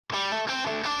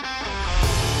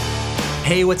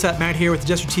Hey, what's up? Matt here with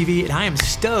AdjusterTV, and I am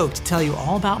stoked to tell you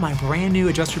all about my brand new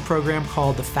adjuster program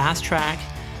called the Fast Track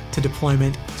to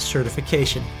Deployment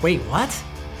Certification. Wait, what?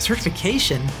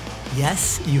 Certification?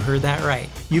 Yes, you heard that right.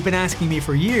 You've been asking me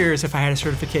for years if I had a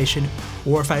certification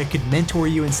or if I could mentor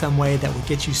you in some way that would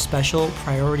get you special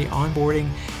priority onboarding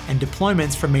and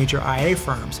deployments from major IA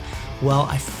firms. Well,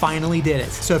 I finally did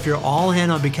it. So if you're all in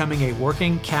on becoming a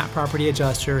working cat property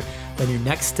adjuster, then your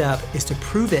next step is to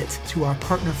prove it to our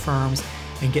partner firms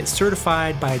and get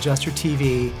certified by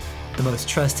AdjusterTV, the most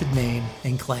trusted name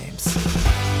in claims.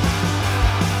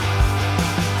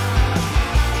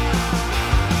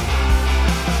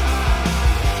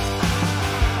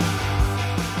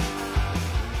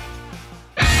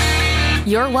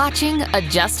 You're watching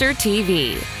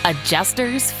AdjusterTV,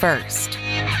 Adjusters First.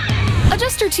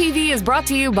 AdjusterTV is brought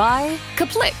to you by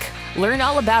Kaplik. Learn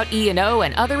all about E&O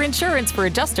and other insurance for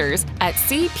adjusters at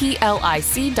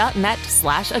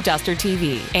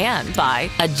cplic.net/AdjusterTV and by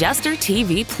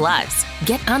AdjusterTV Plus.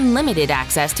 Get unlimited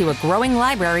access to a growing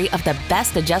library of the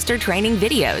best adjuster training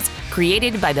videos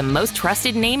created by the most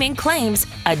trusted name in claims,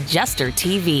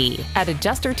 AdjusterTV, at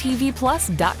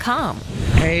AdjusterTVPlus.com.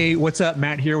 Hey, what's up?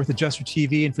 Matt here with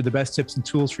AdjusterTV, and for the best tips and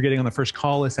tools for getting on the first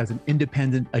call list as an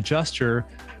independent adjuster,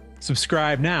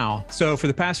 subscribe now. So for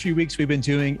the past few weeks, we've been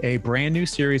doing a brand new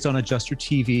series on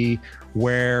AdjusterTV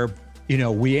where,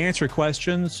 we answer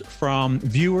questions from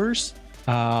viewers,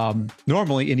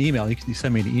 normally in email. You can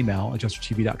send me an email,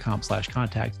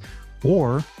 adjustertv.com/contact,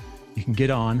 or you can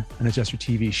get on an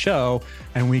AdjusterTV show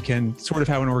and we can sort of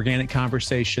have an organic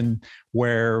conversation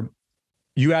where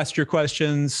you ask your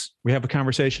questions, we have a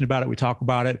conversation about it, we talk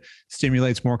about it,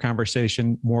 stimulates more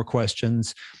conversation, more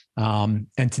questions. And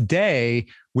today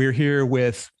we're here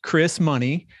with Chris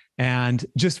Money. And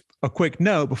just a quick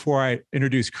note before I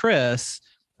introduce Chris,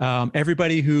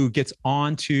 everybody who gets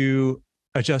onto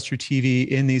AdjusterTV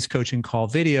in these coaching call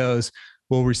videos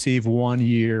will receive 1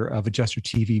 year of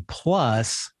AdjusterTV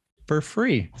Plus for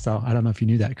free. So I don't know if you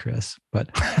knew that, Chris, but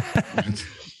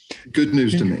good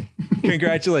news to me.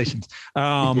 Congratulations.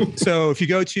 So if you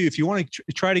want to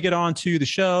try to get onto the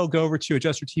show, go over to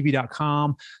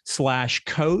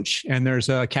adjustertv.com/coach, and there's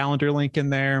a calendar link in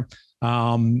there.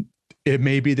 It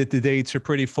may be that the dates are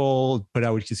pretty full, but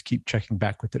I would just keep checking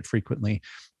back with it frequently.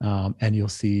 And you'll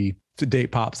see if the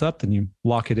date pops up, then you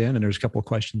lock it in and there's a couple of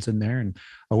questions in there and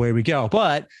away we go.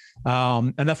 But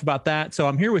enough about that. So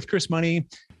I'm here with Chris Money.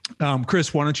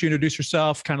 Chris, why don't you introduce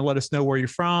yourself, kind of let us know where you're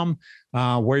from,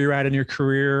 where you're at in your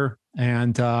career,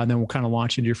 and then we'll kind of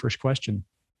launch into your first question.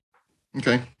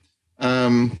 Okay.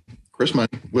 Chris Money,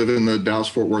 live in the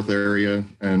Dallas-Fort Worth area,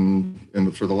 and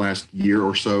for the last year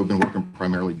or so, been working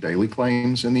primarily daily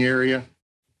claims in the area.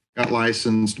 Got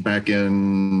licensed back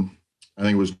in, I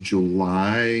think it was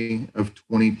July of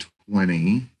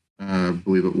 2020, I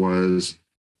believe it was.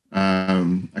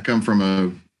 I come from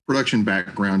a production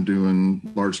background doing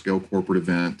large-scale corporate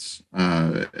events,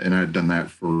 and I'd done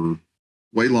that for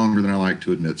way longer than I like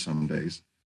to admit some days.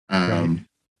 Right.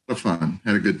 But fun,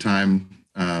 had a good time,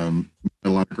 met a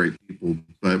lot of great people.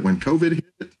 But when COVID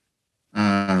hit,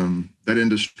 that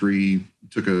industry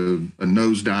took a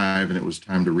nosedive, and it was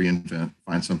time to reinvent,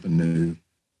 find something new.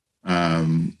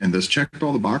 And this checked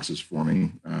all the boxes for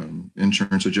me.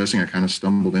 Insurance adjusting, I kind of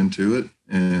stumbled into it,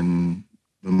 and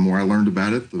the more I learned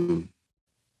about it,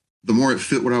 the more it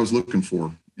fit what I was looking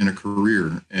for in a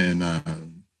career. And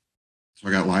so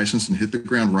I got licensed and hit the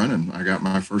ground running. I got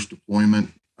my first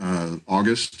deployment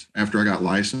August after I got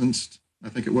licensed. I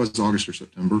think it was August or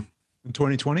September. In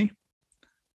 2020?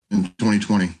 In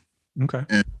 2020. Okay.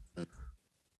 And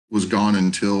was gone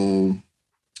until,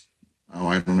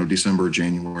 I don't know, December or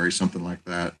January, something like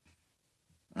that.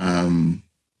 Then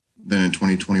in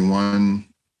 2021,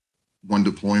 one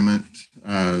deployment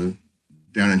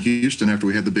down in Houston after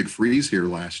we had the big freeze here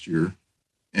last year.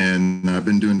 And I've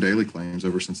been doing daily claims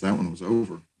ever since that one was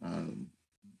over. A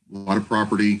lot of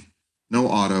property, no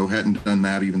auto, hadn't done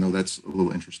that, even though that's a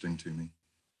little interesting to me.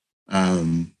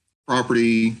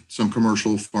 Property, some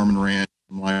commercial, farm and ranch,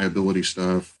 some liability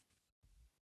stuff.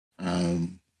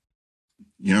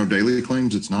 Daily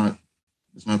claims, it's not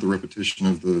the repetition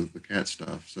of the cat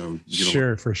stuff. So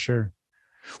sure, for sure.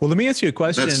 Well, let me ask you a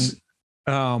question.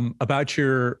 About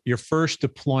your first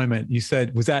deployment. You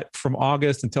said, was that from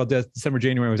August until December,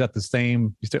 January? Was that you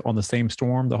stayed on the same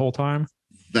storm the whole time?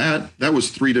 That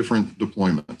was 3 different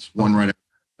deployments, one right after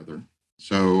the other.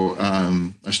 So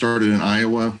I started in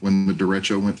Iowa when the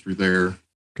derecho went through there.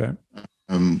 Okay.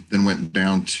 Then went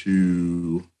down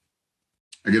to,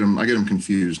 I get them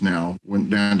confused now. Went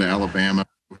down to Alabama.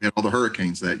 We had all the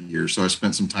hurricanes that year, so I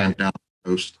spent some time down the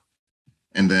coast,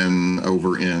 and then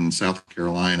over in South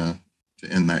Carolina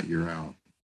to end that year out.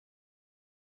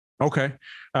 Okay.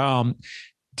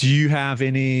 Do you have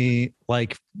any,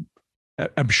 like,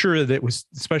 I'm sure that it was,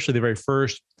 especially the very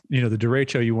first, the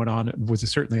derecho you went on was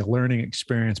certainly a learning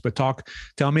experience, but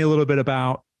tell me a little bit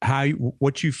about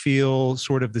what you feel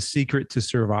sort of the secret to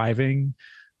surviving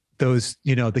those,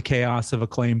 the chaos of a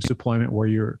claims deployment where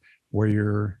you're,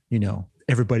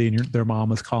 everybody and their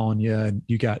mom is calling you and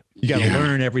you got to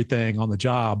learn everything on the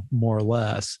job, more or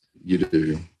less. You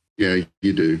do. Yeah,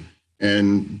 you do.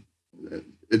 And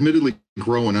admittedly,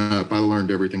 growing up, I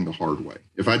learned everything the hard way.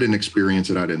 If I didn't experience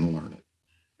it, I didn't learn it.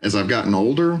 As I've gotten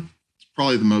older, it's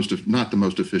probably not the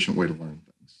most efficient way to learn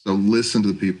things. So listen to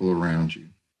the people around you.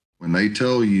 When they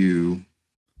tell you,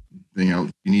 you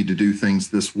need to do things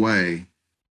this way,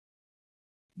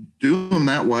 do them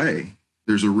that way.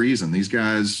 There's a reason. These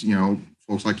guys,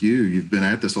 folks like you've been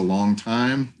at this a long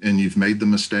time and you've made the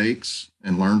mistakes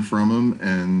and learned from them.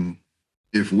 And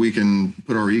if we can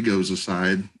put our egos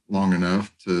aside long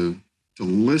enough to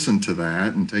listen to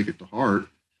that and take it to heart,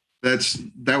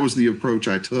 that was the approach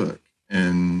I took.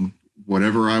 And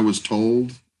whatever I was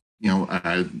told,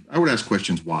 I would ask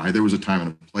questions why. There was a time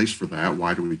and a place for that.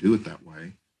 Why do we do it that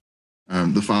way?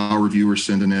 The file reviewers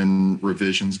sending in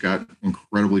revisions got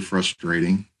incredibly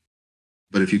frustrating.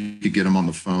 But if you could get them on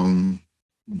the phone,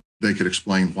 they could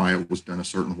explain why it was done a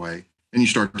certain way. And you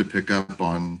start to pick up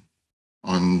on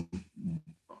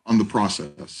the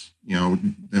process,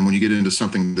 and when you get into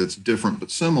something that's different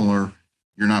but similar,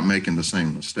 you're not making the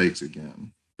same mistakes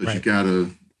again. But right. You got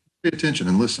to pay attention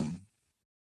and listen.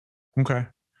 Okay.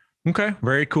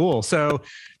 Very cool. So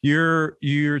you're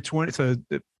 20.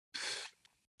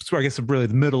 So I guess really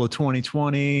the middle of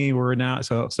 2020. We're now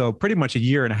so pretty much a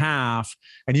year and a half,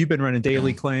 and you've been running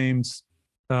daily claims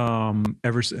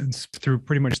ever since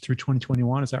pretty much through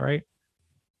 2021. Is that right?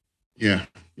 Yeah.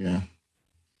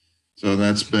 So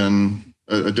that's been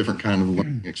a different kind of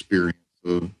learning experience.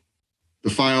 The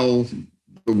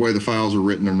way the files are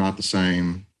written are not the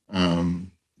same.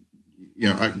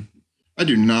 I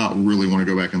do not really want to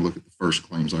go back and look at the first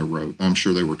claims I wrote. I'm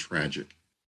sure they were tragic.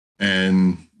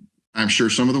 And I'm sure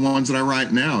some of the ones that I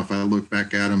write now, if I look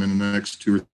back at them in the next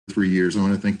 2 or 3 years, I'm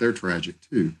going to think they're tragic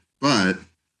too. But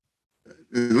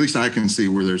at least I can see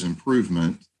where there's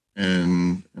improvement,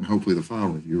 and hopefully the file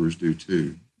reviewers do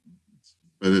too.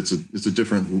 But it's a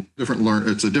different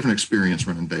experience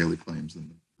running daily claims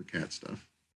than the CAT stuff.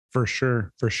 For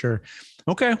sure.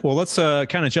 Okay, well, let's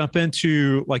kind of jump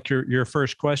into like your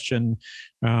first question.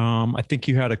 I think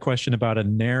you had a question about a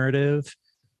narrative.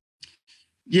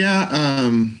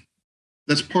 Yeah,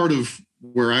 that's part of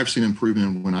where I've seen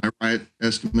improvement when I write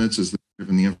estimates, is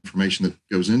given the information that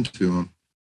goes into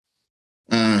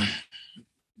them.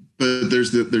 But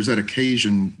there's that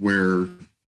occasion where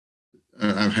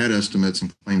I've had estimates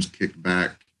and claims kicked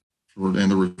back, and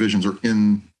the revisions are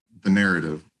in the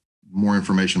narrative. More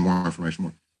information.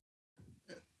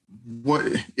 What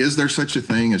is there such a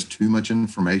thing as too much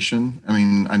information? I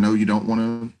mean, I know you don't want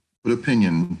to put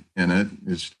opinion in it;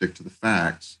 you stick to the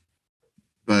facts.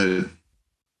 But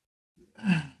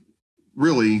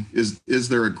really, is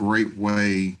there a great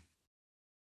way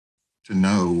to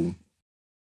know,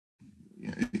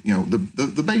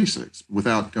 the basics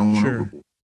without going overboard?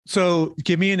 So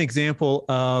give me an example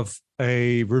of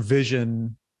a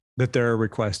revision that they're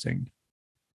requesting.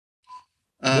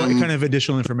 What kind of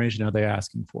additional information are they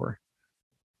asking for?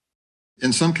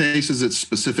 In some cases, it's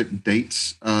specific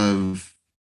dates of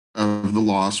the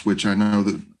loss, which I know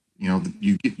that,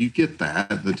 you get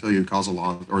that. They tell you the cause of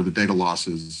loss or the date of loss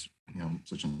is,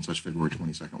 such and such February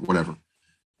 22nd, whatever.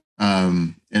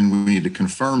 And we need to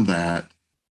confirm that.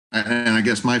 And I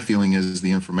guess my feeling is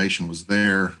the information was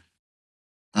there.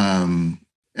 And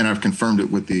I've confirmed it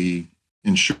with the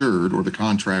insured or the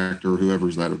contractor,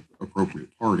 whoever's that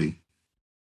appropriate party.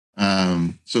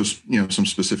 So, some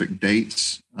specific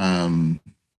dates. I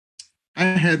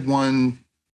had one,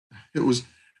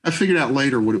 I figured out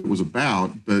later what it was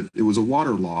about, but it was a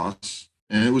water loss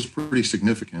and it was pretty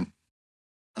significant.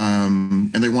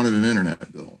 And they wanted an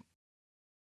internet bill.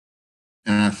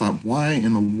 And I thought, why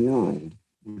in the world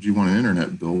would you want an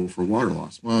internet bill for water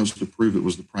loss? Well, it was to prove it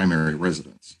was the primary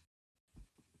residence.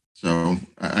 So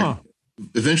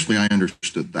eventually I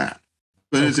understood that.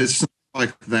 But it's something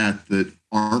like that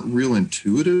aren't real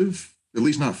intuitive, at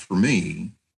least not for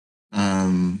me.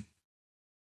 Like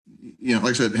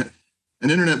I said, an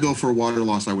internet bill for a water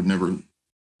loss, I would never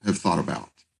have thought about.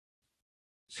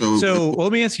 So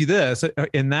let me ask you this: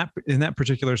 in that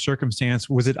particular circumstance,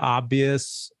 was it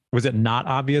obvious? Was it not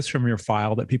obvious from your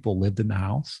file that people lived in the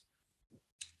house?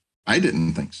 I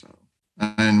didn't think so.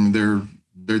 And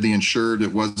they're the insured.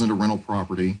 It wasn't a rental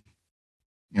property.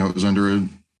 it was under a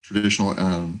traditional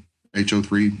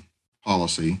HO3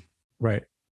 policy. Right.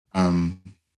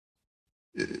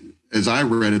 As I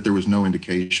read it, there was no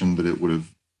indication that it would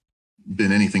have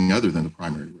been anything other than the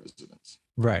primary residence.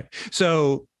 Right.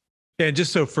 So, and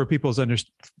just so for people's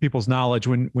knowledge,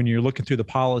 when you're looking through the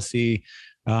policy,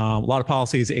 a lot of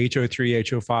policies HO3,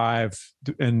 HO5,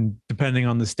 and depending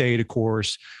on the state, of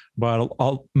course, but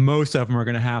most of them are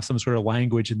going to have some sort of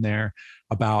language in there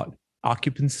about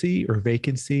occupancy or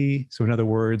vacancy. So, in other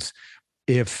words,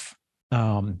 if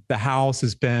the house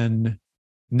has been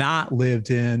not lived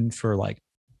in for like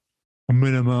a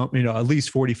minimum, at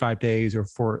least 45 days, or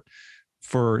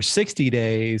for 60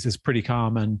 days is pretty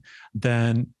common,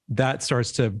 then that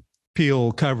starts to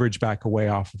peel coverage back away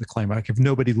off of the claim. Like if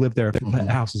nobody lived there, if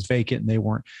the house is vacant and they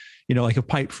weren't, like a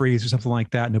pipe freeze or something like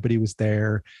that, nobody was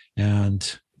there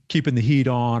and keeping the heat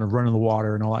on or running the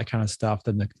water and all that kind of stuff,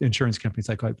 then the insurance company's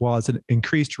like, well, it's an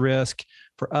increased risk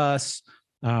for us.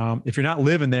 If you're not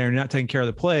living there and you're not taking care of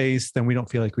the place, then we don't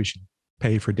feel like we should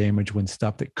pay for damage when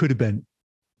stuff that could have been,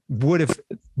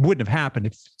 wouldn't have happened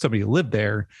if somebody lived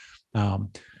there.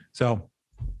 So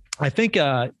I think,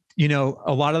 a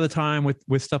lot of the time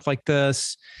with stuff like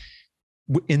this,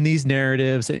 in these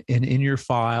narratives and in your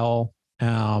file,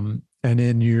 and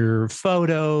in your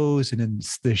photos and in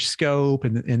the scope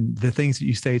and the things that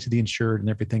you say to the insured and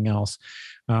everything else,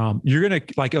 you're going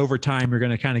to, like, over time, you're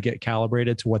going to kind of get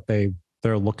calibrated to what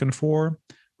they're looking for.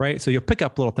 Right. So you'll pick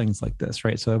up little things like this,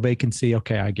 right? So vacancy.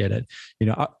 Okay. I get it.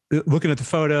 Looking at the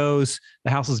photos, the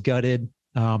house is gutted.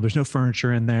 There's no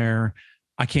furniture in there.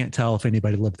 I can't tell if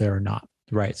anybody lived there or not.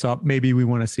 Right. So maybe we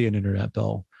want to see an internet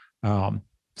bill.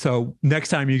 So next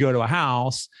time you go to a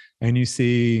house and you're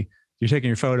taking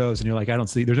your photos and you're like, I don't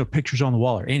see, there's no pictures on the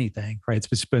wall or anything. Right. It's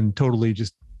just been totally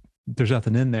there's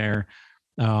nothing in there.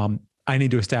 I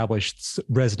need to establish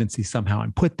residency somehow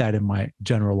and put that in my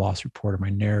general loss report or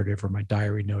my narrative or my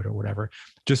diary note or whatever,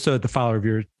 just so that the file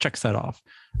reviewer checks that off.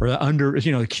 Or the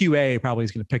QA probably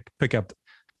is going to pick up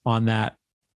on that.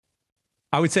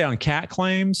 I would say on CAT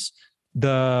claims,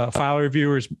 the file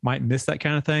reviewers might miss that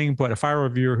kind of thing, but a file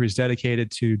reviewer who's dedicated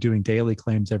to doing daily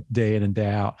claims day in and day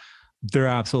out, they're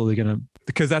absolutely going to,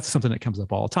 because that's something that comes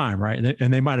up all the time, right?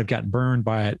 And they might have gotten burned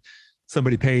by it.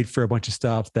 Somebody paid for a bunch of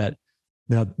stuff that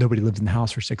nobody lived in the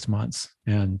house for 6 months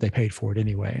and they paid for it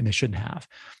anyway, and they shouldn't have.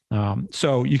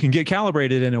 So you can get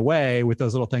calibrated in a way with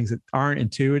those little things that aren't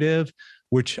intuitive,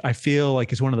 which I feel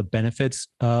like is one of the benefits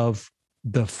of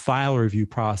the file review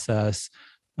process.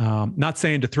 Not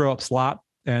saying to throw up slop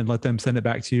and let them send it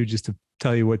back to you just to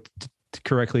tell you what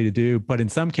correctly to do. But in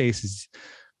some cases,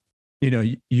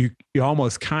 you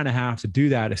almost kind of have to do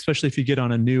that, especially if you get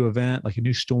on a new event, like a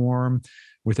new storm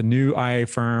with a new IA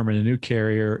firm and a new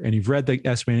carrier, and you've read the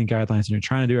estimating guidelines and you're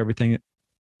trying to do everything.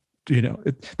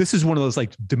 This is one of those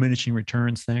like diminishing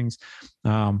returns things,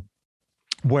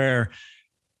 where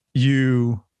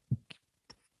you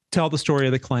tell the story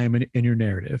of the claim in your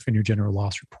narrative, in your general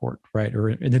loss report, right? Or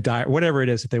in the diary, whatever it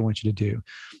is that they want you to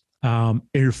do.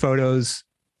 Your photos,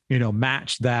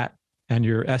 match that, and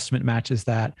your estimate matches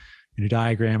that, and your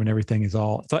diagram and everything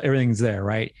everything's there,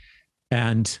 right?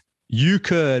 And you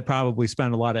could probably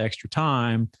spend a lot of extra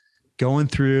time going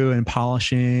through and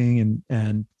polishing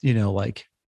and like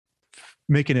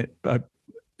making it,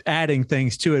 adding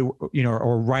things to it,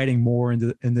 or writing more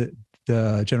into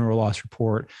the general loss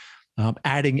report.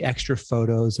 Adding extra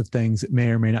photos of things that may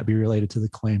or may not be related to the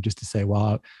claim, just to say,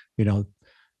 well, I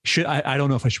don't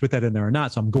know if I should put that in there or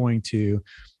not. So I'm going to.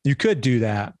 You could do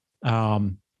that.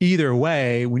 Either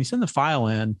way, when you send the file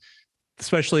in,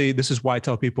 especially, this is why I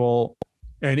tell people,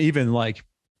 and even like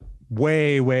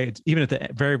way, even at the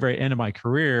very, very end of my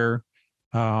career,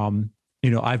 I've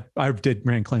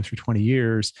ran claims for 20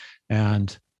 years,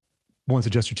 and once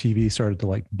AdjusterTV started to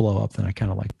like blow up, then I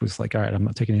kind of was like, all right, I'm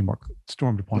not taking any more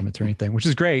storm deployments or anything, which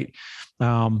is great.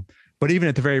 But even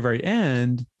at the very, very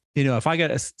end, if I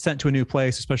get sent to a new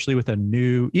place, especially with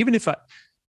even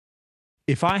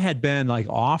if I had been like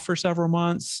off for several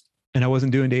months and I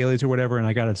wasn't doing dailies or whatever, and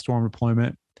I got a storm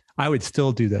deployment, I would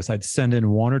still do this. I'd send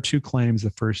in 1 or 2 claims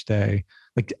the first day.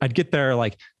 Like I'd get there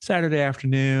like Saturday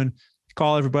afternoon,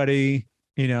 call everybody,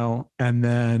 and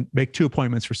then make 2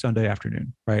 appointments for Sunday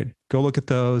afternoon, right? Go look at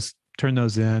those, turn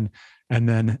those in, and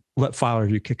then let file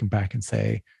review kick them back and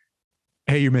say,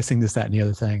 hey, you're missing this, that, and the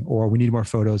other thing, or we need more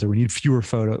photos, or we need fewer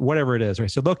photos, whatever it is, right?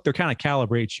 So look, they're kind of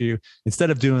calibrate you instead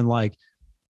of doing like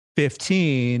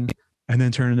 15 and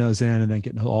then turning those in and then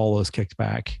getting all those kicked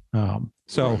back.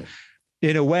 Right.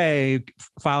 In a way,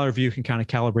 file review can kind of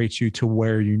calibrate you to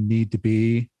where you need to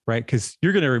be, right? Because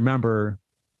you're going to remember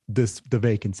the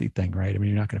vacancy thing, right? I mean,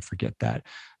 you're not going to forget that.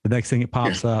 The next thing it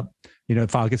pops up, the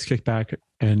file gets kicked back,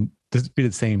 and this be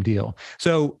the same deal.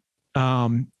 So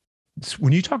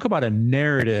when you talk about a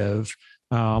narrative,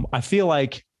 I feel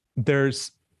like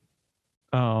there's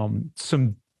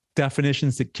some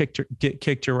definitions that get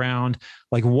kicked around.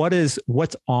 Like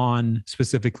what's on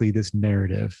specifically this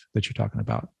narrative that you're talking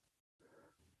about?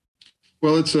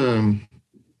 Well, it's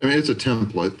it's a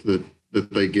template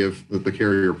that they give, that the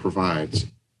carrier provides,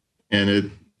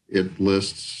 and it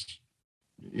lists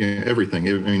everything.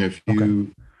 I mean, if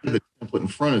you have the template in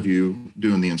front of you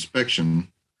doing the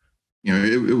inspection,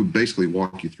 it would basically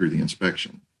walk you through the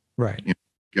inspection. Right.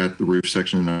 Got the roof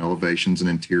section and elevations and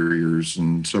interiors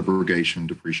and subrogation,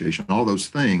 depreciation, all those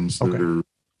things that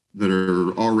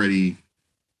are already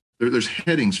there. There's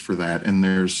headings for that, and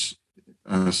there's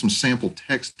some sample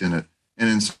text in it. And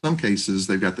in some cases,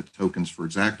 they've got the tokens for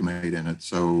Xactimate in it.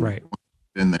 So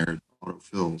in there, it auto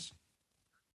fills.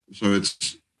 So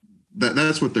it's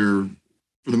that's what they're,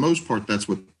 for the most part, that's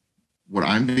what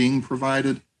I'm being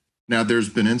provided. Now, there's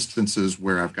been instances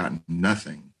where I've gotten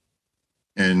nothing.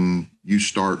 And you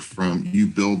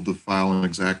build the file in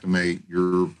Xactimate,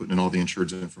 you're putting in all the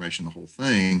insured's information, the whole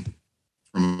thing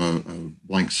from a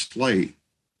blank slate.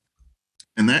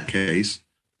 In that case,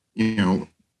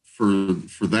 for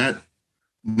that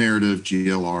narrative,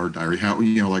 GLR, diary, how,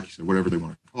 like you said, whatever they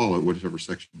want to call it, whatever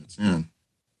section it's in,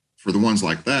 for the ones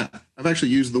like that, I've actually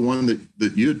used the one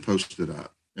that you had posted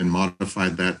up and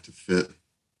modified that to fit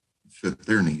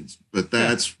their needs. But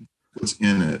that's what's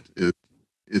in it.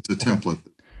 It's a template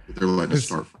that they're letting us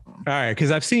start from. All right,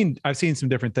 because I've seen some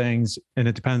different things, and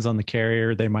it depends on the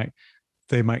carrier. They might.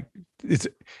 It's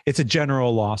a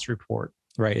general loss report,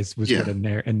 right? It's what a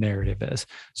narrative is.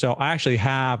 So I actually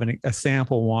have a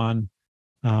sample one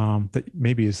that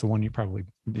maybe is the one you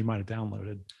might have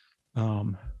downloaded.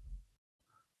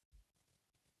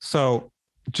 So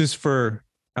just for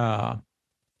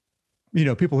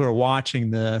people who are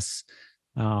watching this,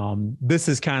 this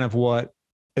is kind of what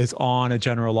is on a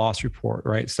general loss report,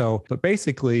 right? So, but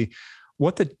basically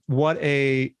what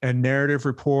a narrative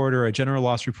report or a general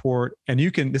loss report, and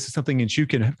this is something that you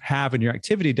can have in your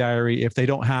activity diary if they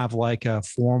don't have like a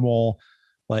formal,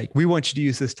 like, we want you to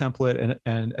use this template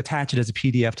and attach it as a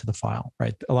PDF to the file,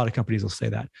 right? A lot of companies will say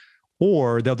that.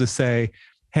 Or they'll just say,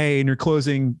 hey, in your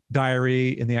closing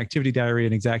diary, in the activity diary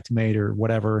in Xactimate or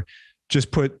whatever,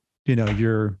 just put,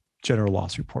 your general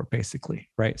loss report, basically,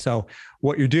 right? So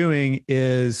what you're doing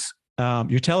is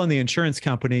you're telling the insurance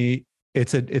company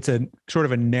it's a sort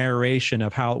of a narration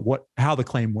of how the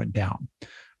claim went down,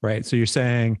 right? So you're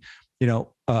saying,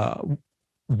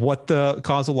 what the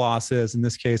cause of loss is. In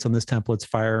this case, on this template, it's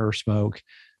fire or smoke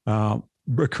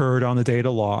occurred on the date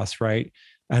of loss, right?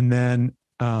 And then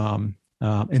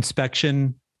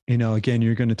inspection. Again,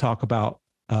 you're going to talk about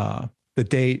the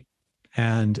date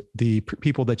and the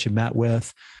people that you met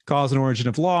with, cause and origin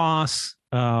of loss.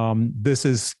 This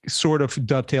is sort of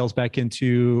dovetails back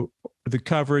into the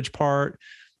coverage part.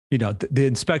 The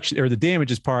inspection or the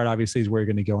damages part, obviously, is where you're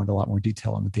going to go into a lot more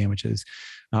detail on the damages.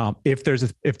 If there's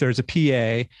a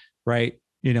PA, right?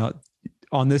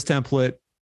 On this template,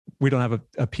 we don't have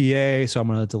a PA, so I'm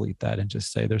going to delete that and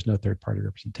just say there's no third-party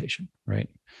representation, right?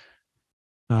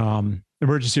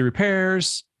 Emergency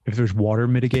repairs, if there's water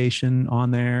mitigation on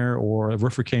there, or a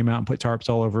roofer came out and put tarps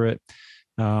all over it.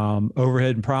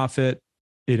 Overhead and profit,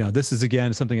 this is,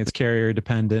 again, something that's carrier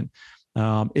dependent.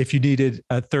 If you needed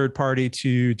a third party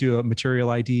to do a material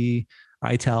ID,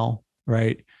 ITEL,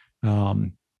 right?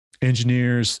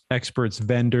 Engineers, experts,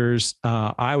 vendors.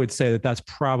 I would say that's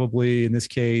probably, in this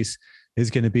case, is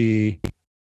going to be,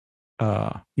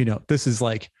 this is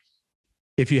like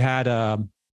if you had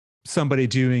somebody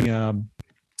doing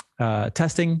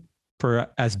testing for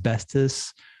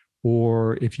asbestos,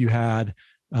 or if you had,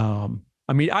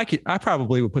 I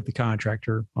probably would put the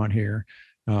contractor on here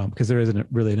because there isn't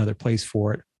really another place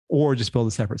for it, or just build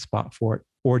a separate spot for it,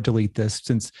 or delete this,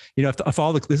 since,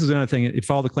 this is another thing,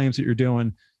 if all the claims that you're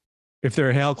doing, if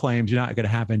they're hail claims, you're not going to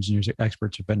have engineers,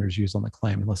 experts, or vendors used on the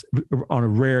claim, unless on a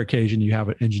rare occasion you have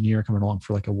an engineer coming along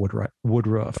for like a wood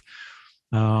roof.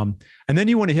 And then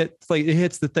you want to it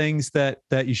hits the things that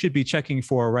you should be checking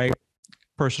for, right?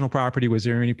 Personal property. Was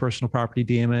there any personal property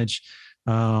damage?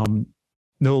 No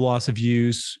loss of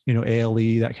use,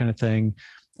 ALE, that kind of thing.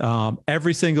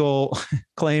 Every single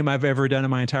claim I've ever done in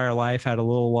my entire life had a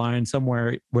little line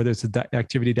somewhere, whether it's an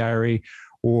activity diary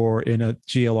or in a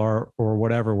GLR or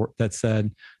whatever, that said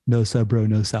no subro,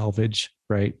 no salvage,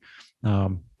 right?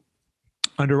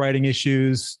 Underwriting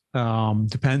issues,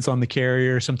 depends on the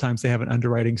carrier. Sometimes they have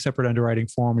separate underwriting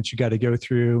form that you got to go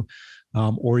through,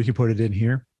 or you can put it in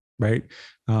here, right?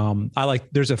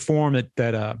 There's a form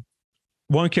that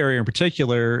one carrier in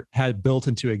particular had built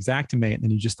into Xactimate, and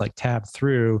then you just like tab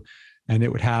through and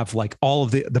it would have like all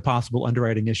of the possible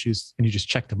underwriting issues and you just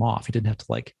check them off. You didn't have to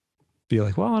like be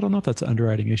like, well, I don't know if that's an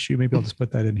underwriting issue. Maybe I'll just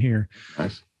put that in here.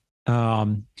 Nice.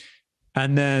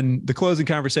 And then the closing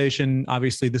conversation,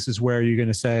 obviously this is where you're going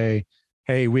to say,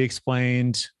 hey, we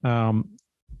explained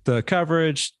the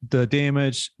coverage, the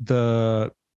damage,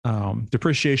 the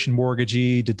depreciation,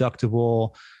 mortgagee,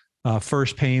 deductible,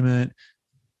 first payment,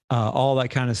 all that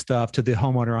kind of stuff to the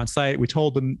homeowner on site. We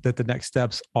told them that the next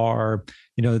steps are,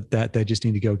 that they just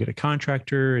need to go get a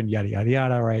contractor and yada, yada,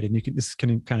 yada. Right. And this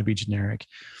can kind of be generic.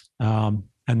 And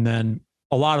then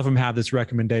a lot of them have this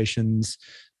recommendations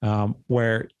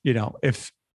where,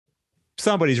 if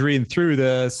somebody's reading through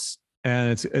this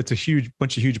and it's a huge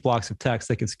bunch of huge blocks of text,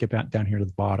 they can skip out down here to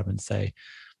the bottom and say,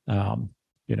 the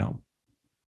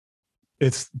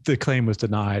claim was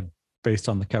denied based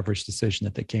on the coverage decision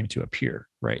that they came to appear,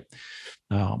 right?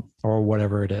 Or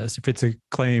whatever it is. If it's a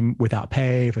claim without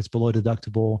pay, if it's below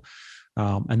deductible,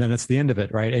 and then it's the end of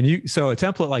it, right? And so a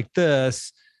template like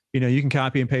this, you can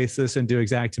copy and paste this and do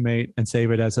Xactimate and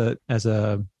save it as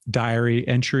a diary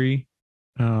entry.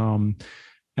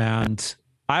 And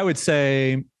I would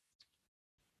say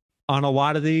on a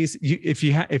lot of these, if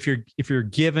you're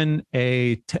given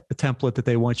a template that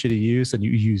they want you to use, then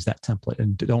you use that template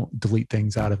and don't delete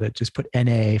things out of it. Just put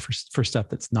NA for stuff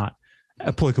that's not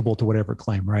applicable to whatever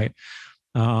claim, right?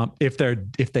 If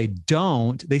they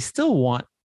don't, they still want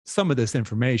some of this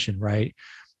information, right?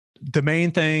 The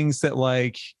main things that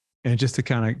and just to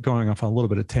kind of going off on a little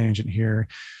bit of tangent here,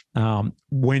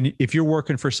 if you're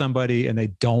working for somebody and they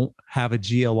don't have a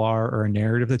GLR or a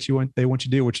narrative that they want you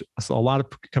to do, which a lot of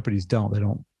companies don't, they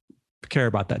don't care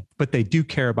about that, but they do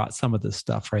care about some of this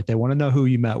stuff, right? They want to know who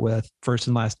you met with, first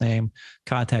and last name,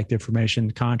 contact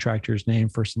information, contractor's name,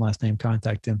 first and last name,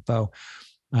 contact info.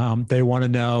 They want to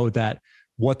know that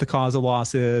what the cause of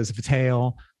loss is. If it's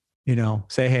hail,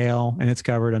 say hail and it's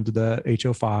covered under the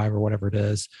HO5 or whatever it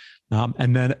is.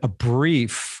 And then a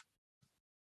brief,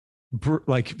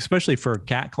 especially for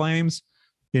cat claims,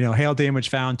 hail damage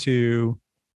found to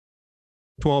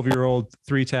 12-year-old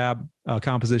 3-tab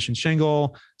composition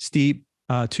shingle, steep,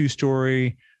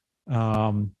 2-story,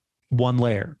 1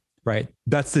 layer, right?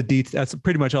 That's that's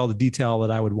pretty much all the detail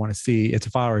that I would want to see. It's a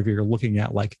file review you're looking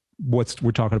at, like we're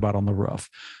talking about on the roof.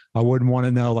 I wouldn't want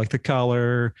to know like the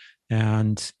color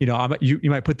and, you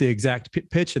might put the exact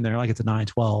pitch in there, like it's a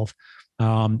 912.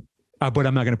 But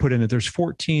I'm not going to put in that there's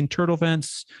 14 turtle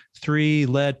vents, 3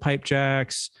 lead pipe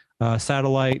jacks,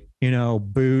 satellite,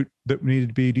 boot that needed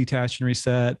to be detached and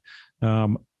reset,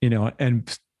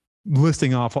 and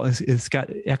listing off, it's got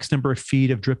X number of feet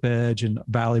of drip edge and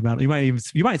valley metal.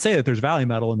 You might say that there's valley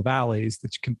metal in the valleys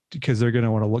because they're going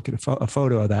to want to look at a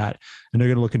photo of that and they're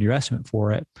going to look in your estimate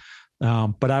for it.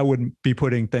 But I wouldn't be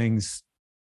putting things,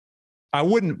 I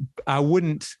wouldn't,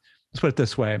 let's put it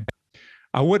this way.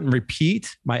 I wouldn't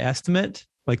repeat my estimate,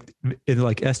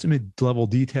 in estimate level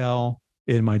detail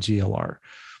in my GLR.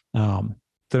 Does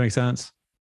that make sense?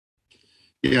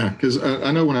 Yeah, because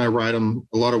I know when I write them,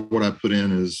 a lot of what I put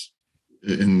in is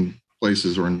in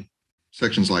places or in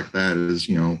sections like that is,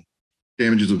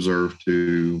 damages observed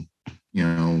to,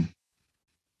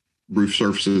 roof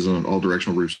surfaces and all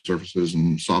directional roof surfaces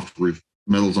and soft roof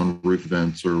metals on roof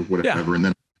vents or whatever. Yeah. And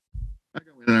then I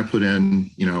go in and I put in,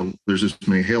 there's this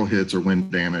many hail hits or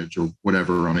wind damage or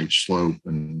whatever on each slope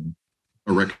and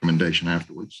a recommendation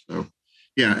afterwards. So,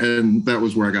 yeah. And that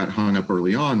was where I got hung up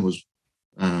early on was,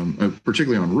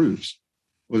 particularly on roofs,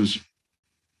 was,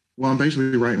 well, I'm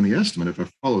basically writing the estimate if I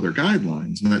follow their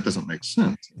guidelines, and that doesn't make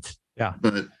sense. Yeah.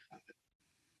 But,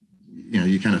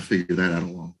 you kind of figure that out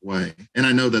along the way. And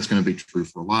I know that's going to be true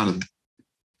for a lot of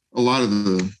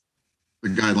the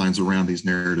guidelines around these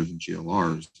narratives and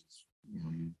GLRs.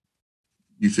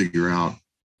 You figure out,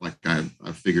 like I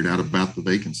figured out about the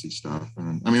vacancy stuff.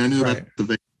 And I knew about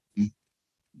the vacancy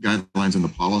guidelines in the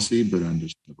policy, but I'm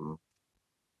just never,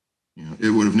 it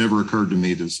would have never occurred to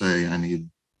me to say I need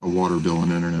a water bill,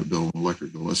 an internet bill, an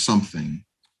electric bill, as something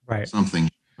as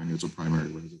a primary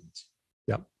residence.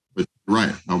 Yep. But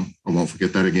I won't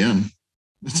forget that again.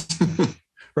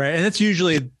 Right. And that's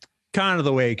usually kind of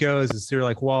the way it goes is you're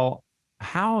like, well,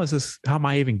 how am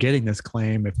I even getting this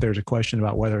claim if there's a question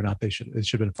about whether or not it should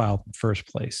have been filed in the first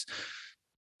place?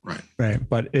 Right. Right.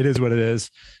 But it is what it is.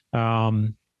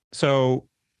 So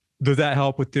does that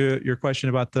help with your question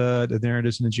about the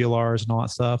narratives and the GLRs and all that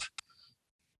stuff?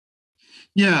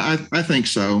 Yeah, I think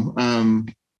so.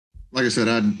 Like I said,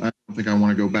 I don't think I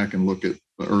want to go back and look at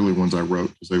the early ones I wrote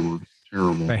because they were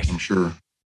terrible, right. I'm sure.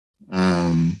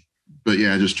 but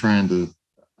yeah, just trying to,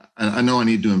 I know I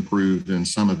need to improve in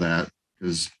some of that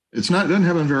because it doesn't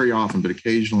happen very often, but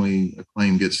occasionally a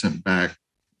claim gets sent back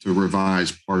to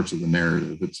revise parts of the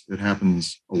narrative. It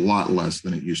happens a lot less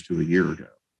than it used to a year ago,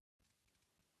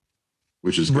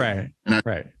 which is good. Right. And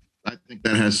I think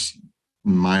that has,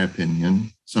 in my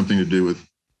opinion, something to do with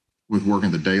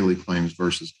working the daily claims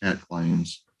versus CAT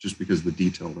claims, just because of the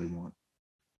detail they want.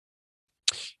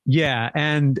 Yeah.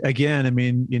 And again, I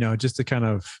mean, just to kind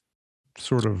of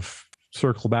sort of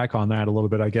circle back on that a little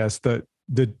bit, I guess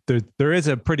there is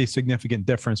a pretty significant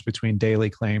difference between daily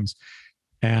claims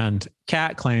and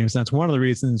CAT claims. That's one of the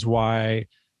reasons why,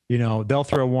 they'll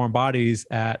throw warm bodies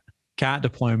at CAT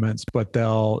deployments, but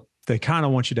they kind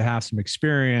of want you to have some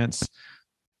experience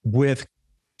with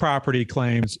property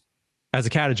claims as a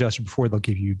CAT adjuster before they'll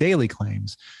give you daily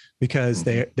claims, because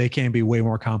they can be way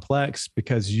more complex,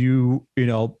 because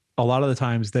a lot of the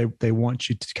times they want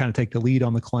you to kind of take the lead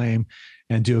on the claim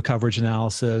and do a coverage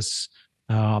analysis,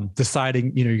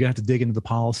 deciding, you're gonna have to dig into the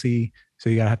policy. So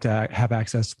you have to have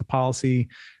access to the policy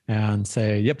and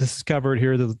say, yep, this is covered.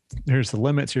 Here's the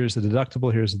limits. Here's the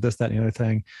deductible. Here's this, that, and the other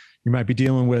thing. You might be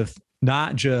dealing with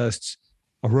not just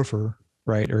a roofer,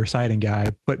 right, or a siding guy,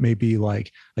 but maybe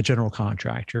like a general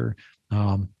contractor,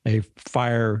 a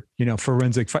fire,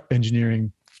 forensic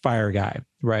engineering fire guy,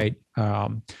 right?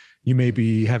 You may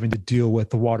be having to deal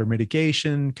with the water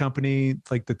mitigation company,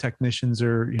 like the technicians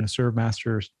or, Service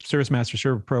Master,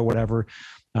 Serv Pro, whatever.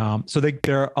 So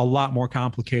they're a lot more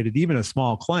complicated. Even a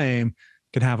small claim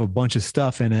can have a bunch of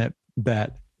stuff in it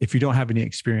that if you don't have any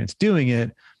experience doing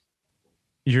it,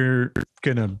 you're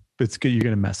gonna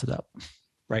mess it up,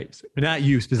 right? So not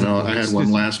you specifically. I had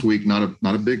one last week, not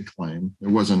a big claim. It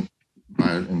wasn't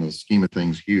in the scheme of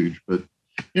things huge, but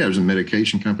yeah, there was a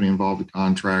medication company involved, a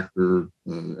contractor,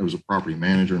 there was a property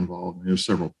manager involved, and there was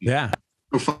several people. Yeah.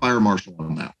 No fire marshal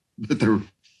on that, but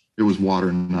it was water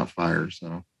and not fire.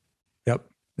 So. Yep.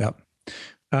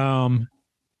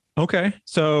 Okay.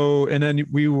 So, and then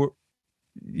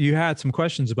you had some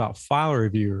questions about file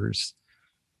reviewers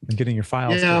and getting your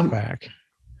files back.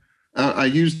 I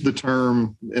used the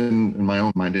term in my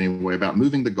own mind anyway about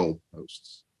moving the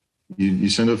goalposts. You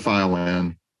send a file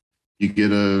in, you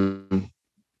get a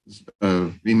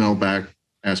email back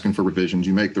asking for revisions.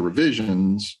 You make the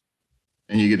revisions,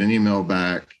 and you get an email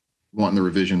back wanting the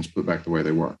revisions put back the way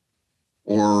they were,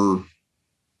 or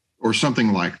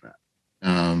something like that.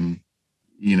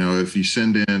 If you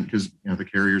send in, because the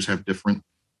carriers have different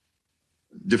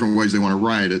ways they want to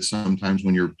write it. Sometimes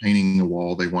when you're painting the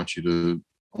wall, they want you to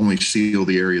only seal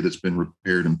the area that's been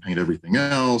repaired and paint everything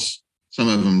else. Some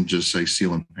of them just say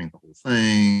seal and paint the whole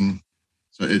thing.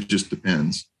 So it just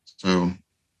depends. So,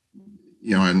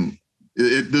 and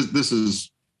this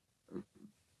is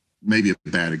maybe a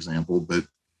bad example, but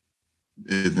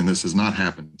and this has not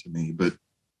happened to me, but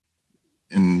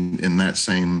in that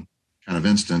same kind of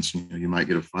instance, you might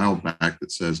get a file back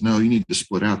that says, no, you need to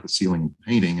split out the sealing and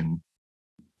painting and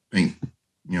paint,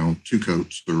 2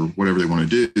 coats or whatever they want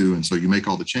to do. And so you make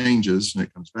all the changes and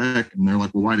it comes back and they're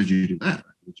like, well, why did you do that?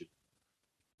 Did you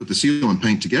put the seal and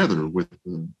paint together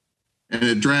and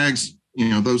it drags,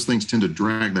 those things tend to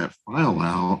drag that file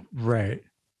out. Right.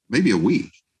 Maybe a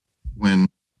week, when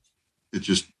it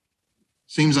just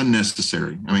seems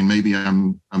unnecessary. I mean, maybe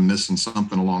I'm missing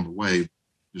something along the way,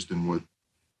 just in what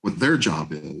their job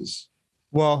is.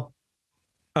 Well,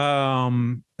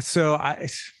 file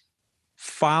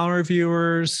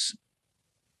reviewers,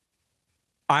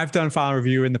 I've done file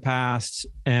review in the past,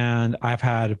 and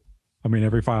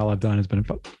every file I've done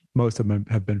most of them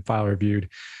have been file reviewed.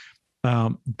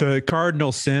 The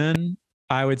cardinal sin,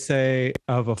 I would say,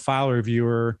 of a file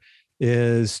reviewer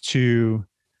is to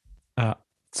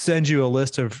send you a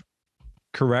list of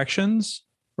corrections,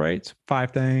 right?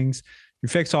 5 things. You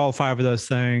fix all 5 of those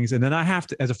things. And then I have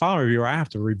to, as a file reviewer, I have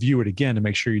to review it again to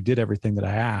make sure you did everything that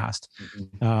I asked.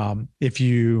 Mm-hmm. If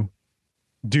you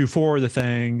do 4 of the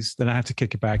things, then I have to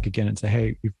kick it back again and say,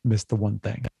 hey, you've missed the one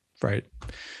thing, right?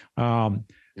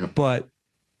 But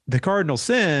the cardinal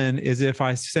sin is if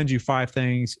I send you 5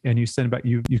 things and you send back,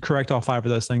 you correct all 5 of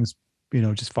those things,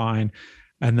 just fine.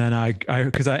 And then I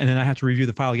have to review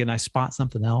the file again. And I spot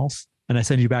something else and I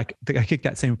send you back. I kick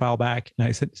that same file back and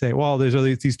I say, well, there's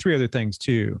these 3 other things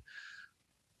too.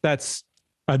 That's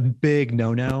a big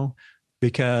no-no,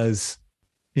 because,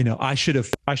 I should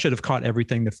have caught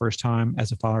everything the first time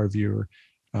as a file reviewer.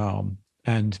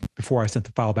 And before I sent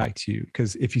the file back to you,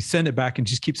 because if you send it back and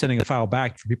just keep sending the file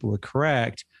back for people to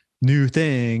correct new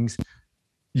things,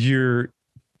 it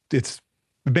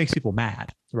makes people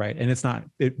mad, right? And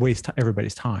it wastes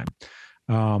everybody's time.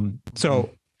 So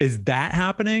is that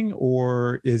happening,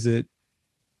 or is it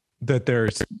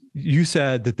that you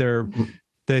said that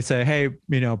they say, hey,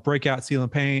 break out, seal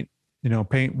and paint,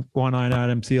 paint one line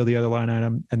item, seal the other line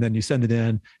item, and then you send it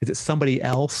in. Is it somebody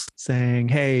else saying,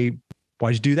 hey,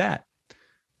 why'd you do that?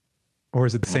 Or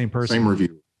is it the same person? Same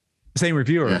reviewer. Same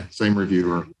reviewer. Yeah, same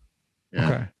reviewer.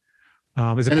 Yeah.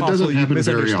 Okay. Is it possible you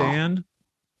misunderstand?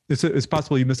 It's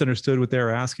possible you misunderstood what they were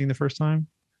asking the first time?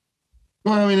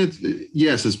 Well, I mean,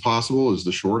 yes, it's possible is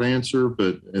the short answer,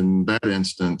 but in that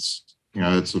instance,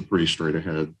 it's a pretty straight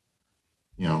ahead,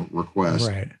 request.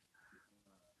 Right.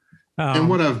 And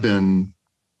what I've been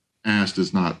asked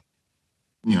is not,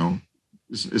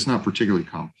 it's not particularly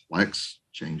complex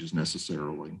changes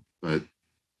necessarily, but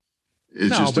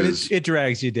it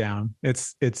drags you down. It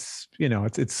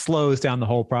slows down the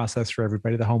whole process for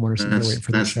everybody. The homeowners are waiting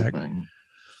for the check.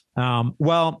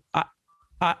 Well,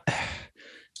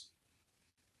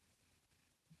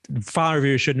 file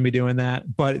reviewers shouldn't be doing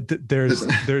that, but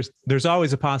there's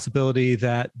always a possibility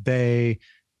that they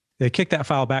kick that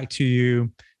file back to you,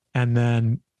 and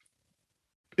then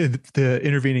the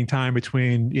intervening time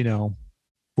between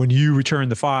when you return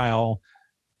the file,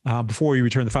 before you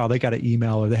return the file, they got an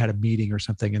email or they had a meeting or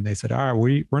something, and they said, all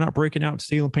right, we're not breaking out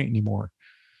seal and paint anymore.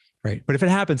 Right. But if it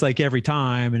happens like every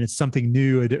time and it's something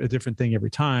new, a different thing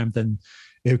every time, then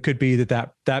it could be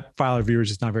that file reviewer is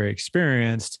just not very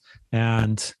experienced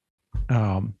and,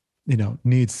 they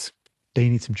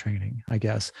need some training, I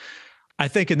guess. I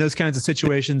think in those kinds of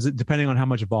situations, depending on how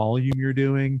much volume you're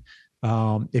doing,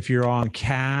 if you're on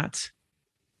CAT,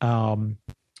 and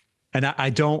I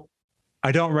don't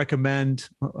recommend,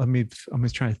 I'm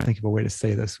just trying to think of a way to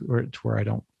say this where I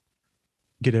don't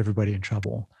get everybody in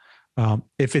trouble.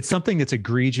 If it's something that's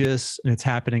egregious and it's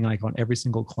happening like on every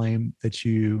single claim that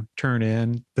you turn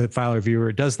in, the file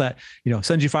reviewer does that,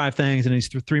 sends you 5 things and then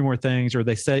 3 more things, or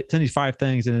they send you 5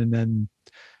 things. And then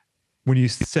when you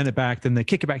send it back, then they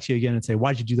kick it back to you again and say,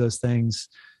 why'd you do those things,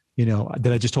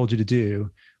 that I just told you to do?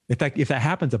 If that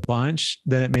happens a bunch,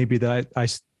 then it may be that I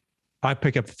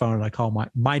pick up the phone and I call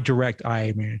my direct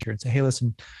IA manager and say, hey,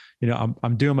 listen,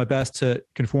 I'm doing my best to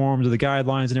conform to the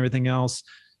guidelines and everything else.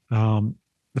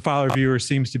 The file reviewer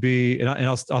seems to be, and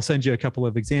I'll send you a couple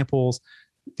of examples.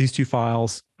 These 2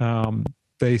 files, they're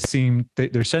asking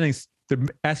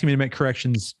me to make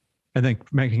corrections and then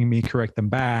making me correct them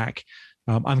back.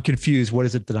 I'm confused. What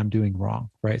is it that I'm doing wrong?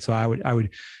 Right. So I would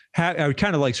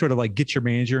kind of sort of get your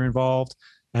manager involved,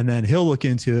 and then he'll look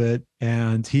into it,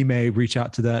 and he may reach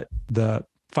out to the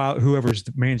file, whoever's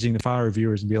managing the file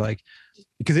reviewers, and be like,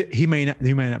 because he may not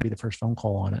be the first phone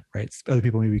call on it. Right. Other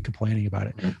people may be complaining about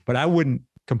it, but I wouldn't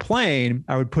complain.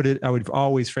 I would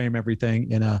always frame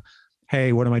everything in a,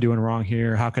 hey, what am I doing wrong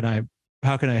here? How can I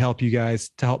help you guys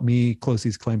to help me close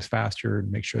these claims faster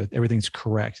and make sure that everything's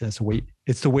correct? And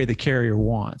it's the way the carrier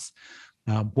wants.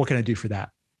 What can I do for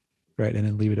that? Right. And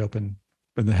then leave it open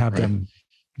and then have them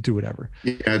do whatever.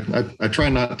 Yeah. I try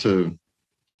not to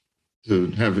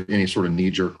have any sort of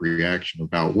knee-jerk reaction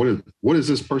about what is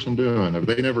this person doing? Have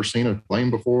they never seen a claim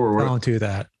before? Or don't do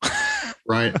that.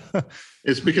 Right.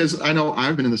 It's because I know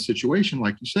I've been in the situation,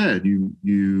 like you said,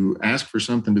 you ask for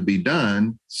something to be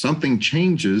done, something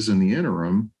changes in the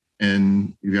interim,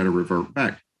 and you got to revert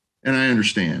back. And I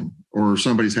understand, or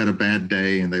somebody's had a bad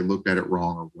day and they looked at it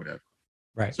wrong or whatever.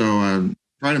 Right. So I'm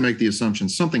trying to make the assumption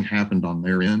something happened on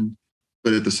their end,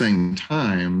 but at the same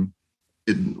time,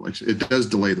 it does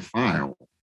delay the file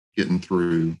getting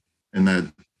through, and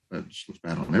that just looks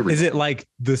bad on everything. Is it like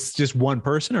this just one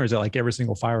person, or is it like every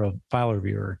single file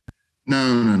reviewer?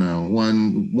 No.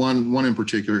 One in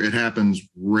particular. It happens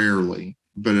rarely,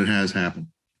 but it has happened.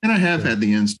 And I have had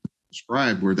the instance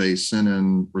described where they sent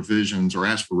in revisions or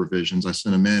asked for revisions. I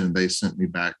sent them in and they sent me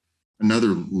back another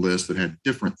list that had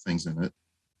different things in it.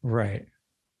 Right.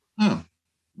 Oh,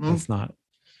 well, that's not.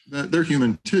 They're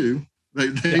human too.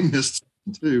 They missed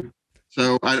too.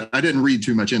 So I didn't read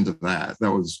too much into that.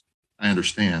 I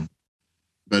understand,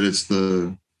 but it's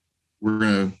we're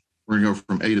gonna go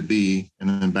from A to B and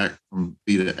then back from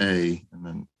B to A, and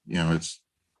then it's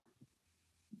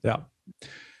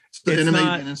in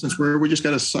an instance where we just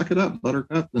got to suck it up,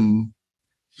 buttercup, and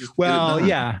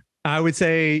I would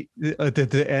say at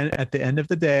the end of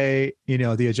the day,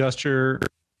 the adjuster,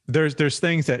 there's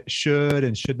things that should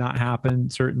and should not happen.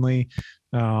 Certainly,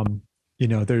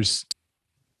 there's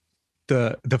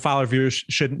the file reviewers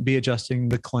shouldn't be adjusting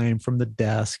the claim from the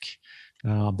desk.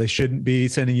 They shouldn't be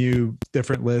sending you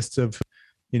different lists of,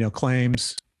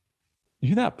 claims. You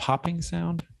hear that popping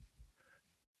sound?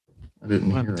 I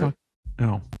didn't hear it.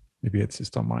 Oh, maybe it's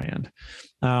just on my end.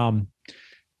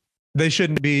 they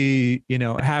shouldn't be,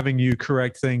 having you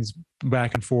correct things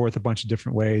back and forth a bunch of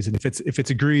different ways. And if it's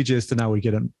egregious, then now we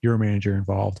get your manager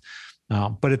involved.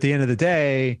 But at the end of the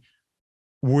day,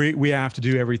 we have to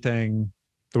do everything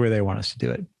the way they want us to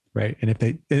do it. Right. And if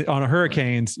they, on a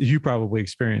hurricanes, you probably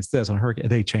experienced this on a hurricane,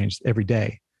 they changed every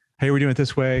day. Hey, we're doing it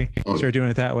this way. Start doing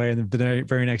it that way. And then the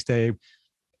very next day, you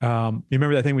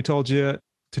remember that thing we told you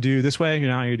to do this way?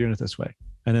 Now you're doing it this way.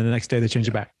 And then the next day they change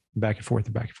it back and forth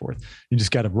and back and forth. You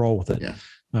just got to roll with it.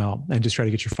 And just try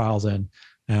to get your files in.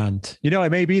 And,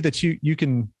 it may be that you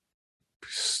can,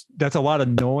 that's a lot of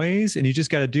noise and you just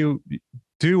got to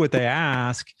do what they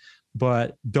ask,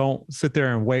 but don't sit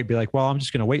there and wait. Be like, well, I'm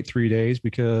just going to wait 3 days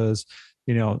because,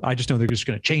 I just know they're just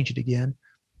going to change it again.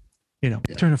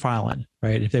 Turn a file in,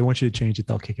 right? If they want you to change it,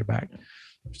 they'll kick it back.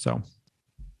 So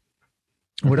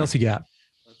what else you got?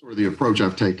 That's sort of the approach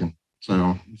I've taken.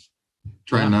 So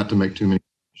trying not to make too many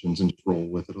decisions and just roll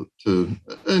with it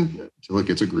until it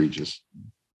gets egregious.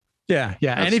 Yeah.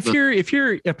 And if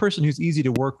you're a person who's easy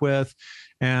to work with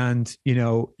and,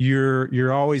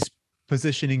 you're always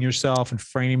positioning yourself and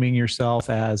framing yourself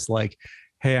as like,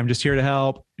 hey, I'm just here to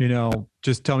help,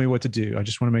 just tell me what to do. I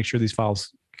just want to make sure these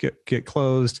files get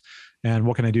closed. And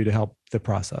what can I do to help the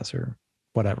process or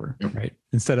whatever, right?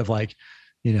 Instead of like,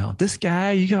 this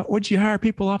guy, would you hire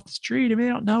people off the street? I mean,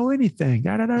 they don't know anything,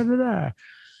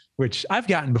 which I've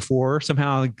gotten before.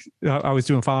 Somehow I was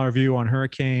doing file review on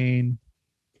Hurricane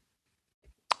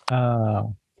Irma.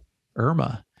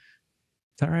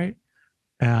 Is that right?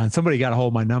 And somebody got a hold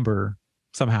of my number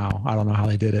somehow. I don't know how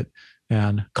they did it,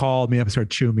 and called me up and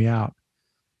started chewing me out.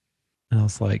 And I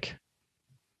was like,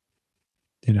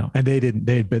 and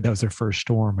that was their first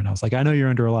storm. And I was like, I know you're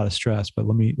under a lot of stress, but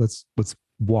let's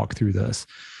walk through this.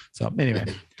 So anyway.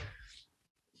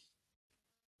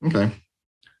 Okay.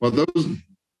 Well,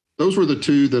 those were the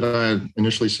two that I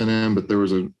initially sent in, but there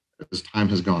was as time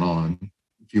has gone on,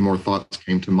 a few more thoughts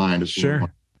came to mind.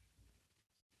 Sure.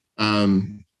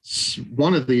 One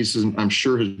of these I'm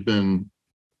sure has been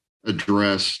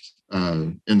addressed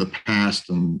in the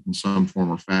past in some form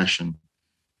or fashion.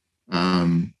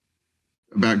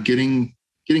 About getting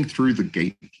through the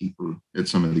gatekeeper at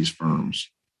some of these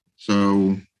firms.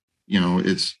 So,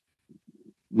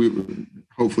 we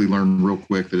hopefully learn real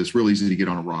quick that it's real easy to get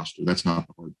on a roster. That's not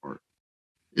the hard part.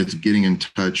 It's getting in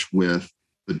touch with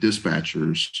the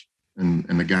dispatchers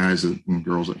and the guys and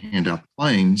girls that hand out the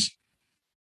claims,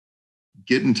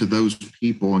 getting to those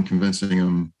people and convincing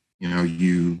them,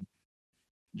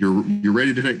 you're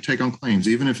ready to take on claims,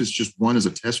 even if it's just one as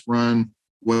a test run.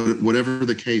 Whatever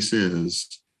the case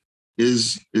is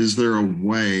there a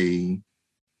way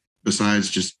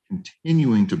besides just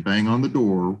continuing to bang on the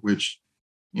door, which,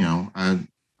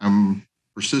 I'm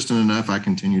persistent enough. I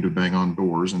continue to bang on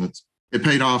doors, and it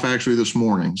paid off actually this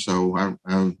morning. So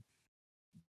I've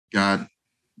got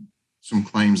some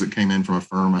claims that came in from a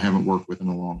firm I haven't worked with in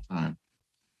a long time,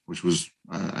 which was,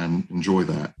 I enjoy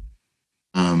that.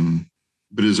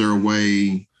 But is there a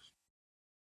way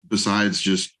besides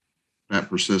just that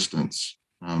persistence,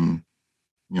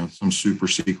 some super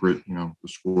secret, the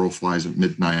squirrel flies at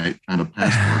midnight kind of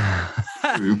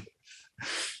password?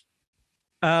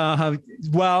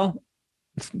 Well,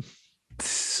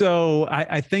 so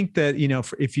I think that,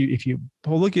 if you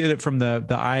look at it from the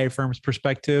IA firm's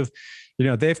perspective,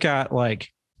 they've got like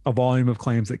a volume of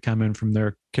claims that come in from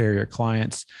their carrier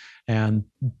clients, and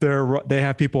they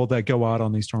have people that go out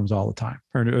on these storms all the time,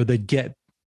 or they get.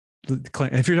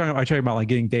 If you're talking about like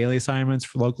getting daily assignments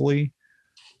for locally.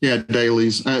 Yeah,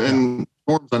 dailies and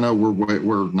forms. I know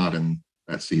we're not in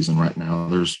that season right now.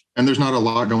 There's not a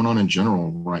lot going on in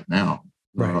general right now.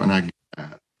 Right. And I get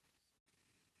that.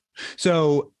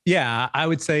 So yeah, I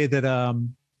would say that,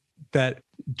 that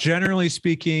generally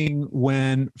speaking,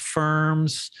 when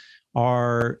firms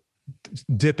are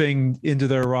dipping into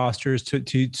their rosters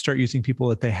to start using people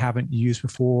that they haven't used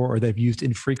before, or they've used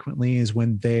infrequently, is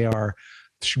when they are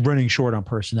running short on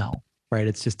personnel, right?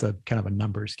 It's just a kind of a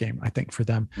numbers game, I think, for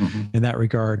them in that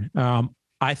regard.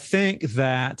 I think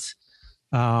that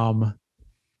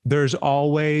there's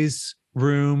always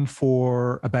room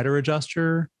for a better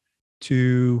adjuster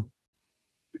in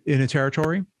a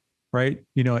territory, right?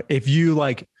 If you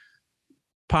like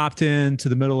popped into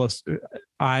the middle of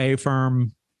IA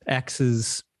firm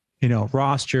X's,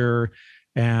 roster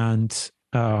and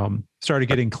started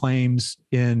getting claims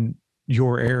in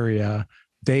your area,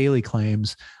 daily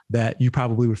claims, that you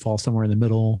probably would fall somewhere in the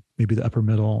middle, maybe the upper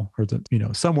middle, or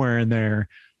somewhere in there.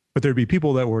 But there'd be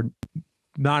people that were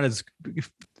not as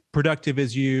productive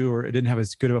as you, or didn't have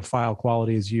as good of a file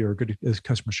quality as you, or good as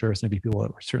customer service. Maybe people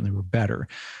that certainly were better.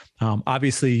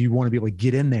 Obviously, you want to be able to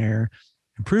get in there,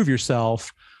 improve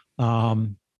yourself,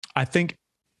 I think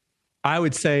I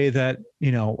would say that,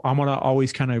 I'm going to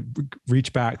always kind of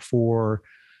reach back for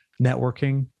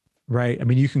networking, right? I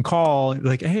mean, you can call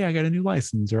like, hey, I got a new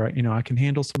license, or, I can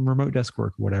handle some remote desk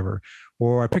work or whatever,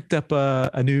 or I picked up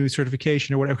a new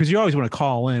certification or whatever. Cause you always want to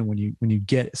call in when you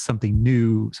get something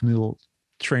new, some new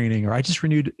training, or I just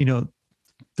renewed,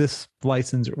 this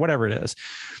license or whatever it is,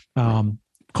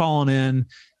 calling in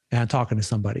and talking to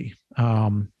somebody.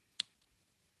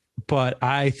 But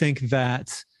I think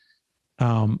that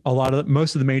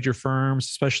most of the major firms,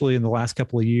 especially in the last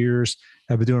couple of years,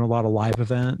 have been doing a lot of live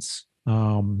events.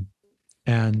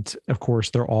 And of course,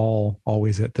 they're all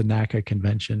always at the NACA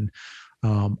convention.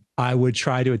 I would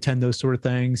try to attend those sort of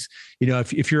things.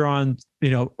 If you're on,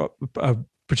 a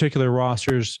particular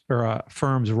rosters or a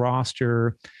firm's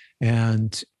roster,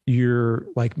 and you're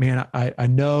like, man, I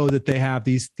know that they have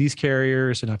these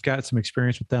carriers, and I've got some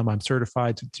experience with them. I'm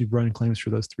certified to run claims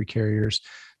for those 3 carriers.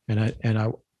 And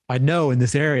I know in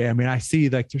this area, I mean, I see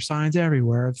like their signs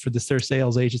everywhere for their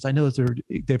sales agents. I know that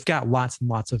they've got lots and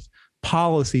lots of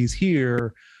policies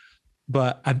here,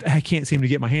 but I can't seem to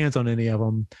get my hands on any of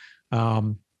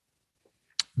them.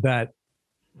 That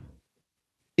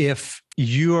if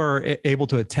you are able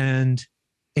to attend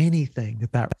anything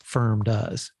that firm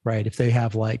does, right? If they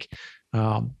have like,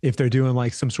 if they're doing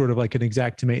like some sort of like an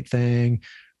Xactimate thing,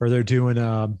 or they're doing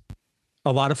a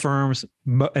lot of firms,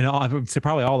 and I would say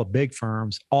probably all the big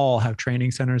firms all have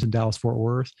training centers in Dallas, Fort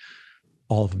Worth.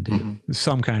 All of them do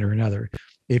some kind or another.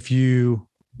 If you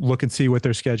look and see what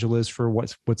their schedule is for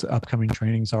what's upcoming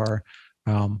trainings are,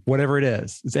 whatever it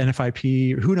is, it's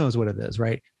NFIP, who knows what it is,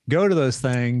 right? Go to those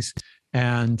things,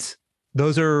 and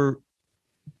this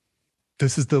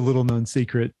is the little known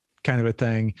secret kind of a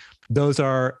thing. Those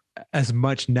are as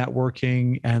much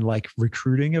networking and like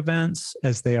recruiting events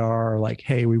as they are like,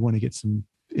 hey, we want to get some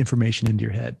information into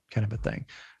your head kind of a thing,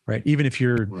 right? Even if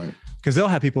you're, because they'll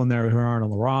have people in there who aren't on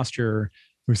the roster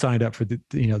who signed up for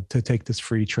to take this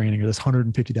free training or this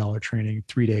 $150 training,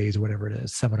 3 days, or whatever it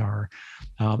is, seminar.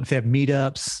 If they have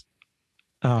meetups,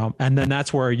 and then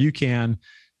that's where you can,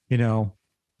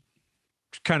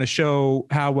 kind of show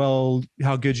how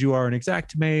good you are in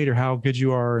Xactimate, or how good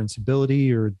you are in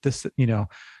Civility, or this, you're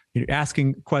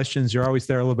asking questions. You're always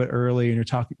there a little bit early, and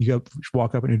you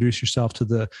walk up and introduce yourself to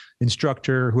the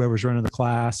instructor, whoever's running the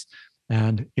class.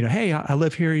 And, hey, I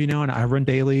live here, and I run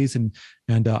dailies, and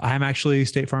I'm actually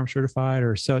State Farm certified,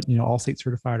 or Allstate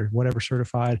certified, or whatever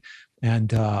certified.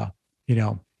 And, I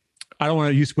don't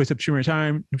want to waste up too much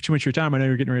of your time. I know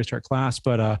you're getting ready to start class,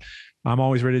 but I'm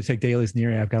always ready to take dailies in the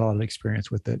area. I've got a lot of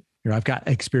experience with it. I've got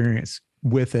experience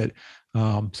with it.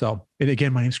 And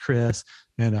again, my name's Chris,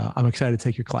 and I'm excited to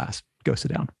take your class. Go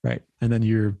sit down, right? And then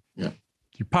you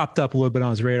popped up a little bit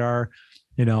on his radar,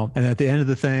 and at the end of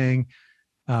the thing,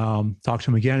 talk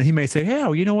to him again, and he may say,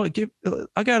 hey, you know what,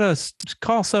 I got to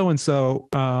call so-and-so.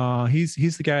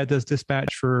 He's the guy that does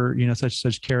dispatch for,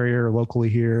 such carrier locally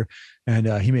here.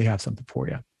 And he may have something for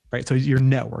you. Right. So you're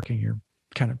networking, you're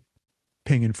kind of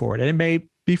pinging for it, and it may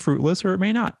be fruitless or it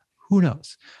may not, who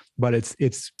knows, but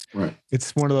it's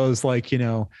one of those, like,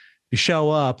 you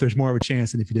show up, there's more of a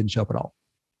chance than if you didn't show up at all.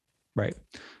 Right.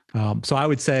 So I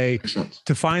would say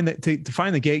to find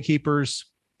the gatekeepers,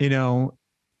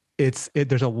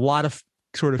 there's a lot of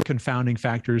sort of confounding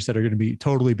factors that are going to be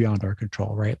totally beyond our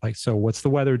control, right? Like, so what's the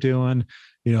weather doing?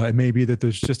 It may be that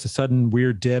there's just a sudden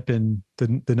weird dip in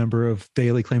the number of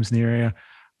daily claims in the area.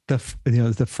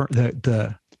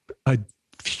 A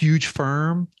huge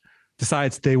firm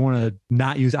decides they want to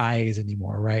not use IAs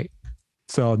anymore, right?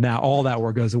 So now all that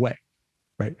work goes away,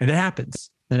 right? And it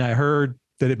happens. And I heard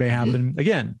that it may happen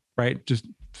again, right? Just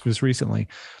recently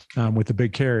with the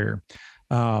big carrier.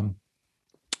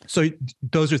 So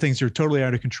those are things that are totally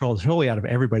out of control, totally out of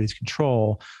everybody's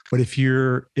control. But if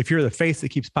you're the face that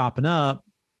keeps popping up,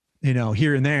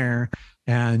 here and there,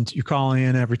 and you call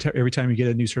in every time you get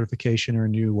a new certification or a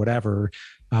new whatever,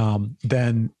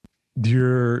 then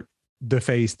you're the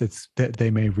face that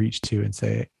they may reach to and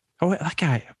say, oh, that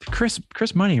guy, Chris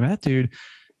Money, man, that dude,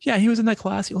 yeah, he was in that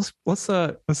class. Let's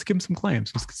give him some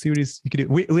claims. Let's see what he could do.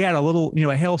 We had a little,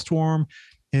 a hailstorm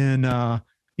in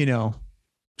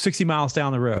 60 miles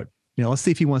down the road. Let's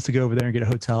see if he wants to go over there and get a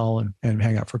hotel and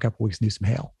hang out for a couple of weeks and do some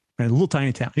hail. And a little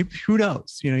tiny town. Who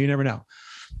knows? You never know.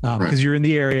 Because you're in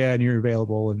the area and you're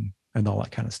available and all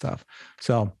that kind of stuff.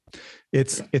 So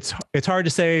it's hard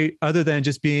to say, other than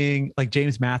just being like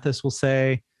James Mathis will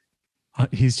say,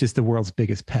 he's just the world's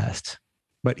biggest pest.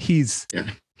 But he's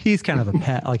kind of a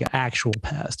pet, like an actual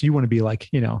pest. You want to be like,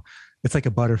 it's like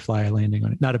a butterfly landing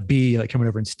on it, not a bee like coming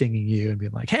over and stinging you and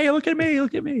being like, hey, look at me,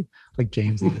 like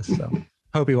James is. So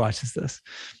Hope he watches this.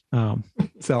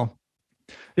 So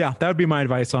yeah, that would be my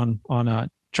advice on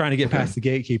trying to get past the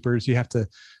gatekeepers. You have to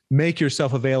make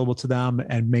yourself available to them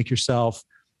and make yourself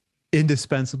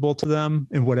indispensable to them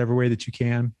in whatever way that you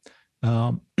can.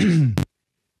 And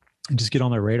just get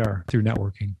on their radar through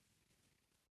networking.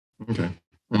 Okay.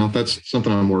 Well, that's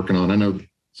something I'm working on. I know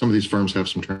some of these firms have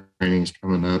some trainings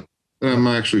coming up that I'm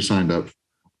actually signed up for.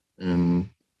 And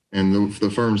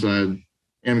the firms that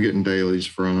I am getting dailies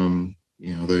from,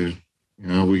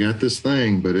 we got this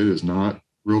thing, but it is not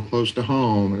real close to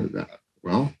home.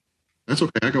 Well, that's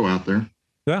okay. I go out there.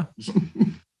 Yeah.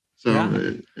 So,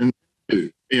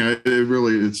 it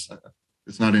really,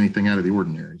 it's not anything out of the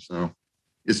ordinary. So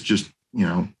it's just,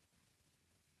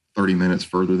 30 minutes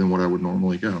further than what I would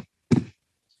normally go. Yeah.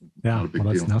 Not a big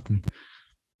deal. Nothing.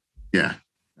 Yeah.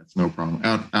 That's no problem.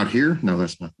 Out here? No,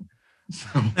 that's nothing. So,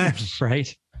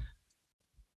 right.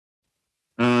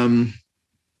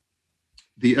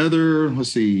 The other,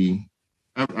 let's see,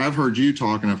 I've heard you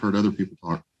talk and I've heard other people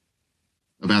talk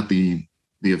about the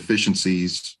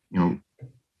efficiencies,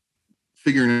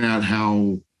 figuring out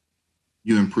how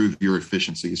you improve your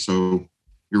efficiency. So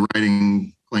you're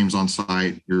writing claims on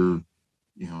site, you're,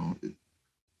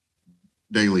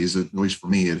 dailies, at least for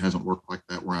me, it hasn't worked like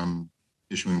that where I'm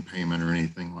issuing payment or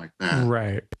anything like that.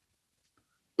 Right.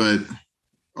 But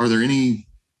are there any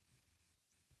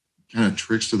kind of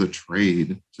tricks to the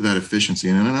trade to that efficiency?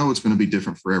 And I know it's going to be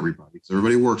different for everybody because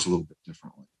everybody works a little bit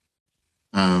differently.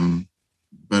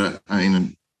 But I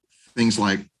mean, things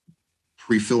like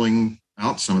pre-filling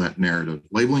out some of that narrative,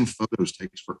 labeling photos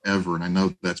takes forever. And I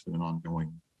know that's been an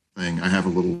ongoing thing. I have a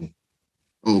little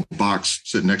box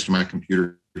sitting next to my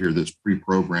computer here that's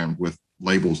pre-programmed with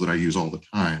labels that I use all the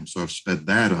time. So I've sped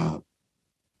that up.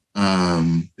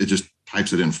 It just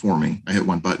types it in for me. I hit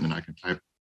one button and I can type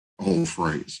a whole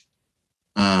phrase.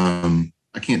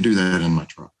 I can't do that in my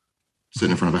truck.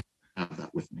 Sitting in front of I have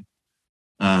that with me.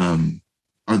 Are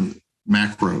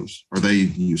macros, are they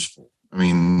useful? I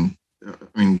mean,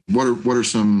 what are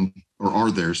some, or are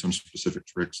there some specific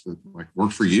tricks that like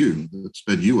work for you that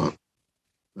sped you up?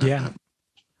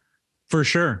 For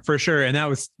sure. And that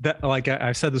was that, like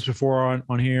I've said this before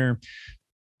on here,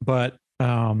 but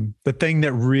the thing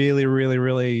that really, really,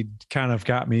 really kind of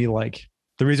got me, like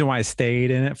the reason why I stayed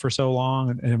in it for so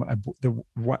long, and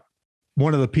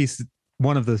one of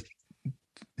the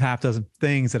half dozen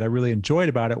things that I really enjoyed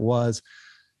about it was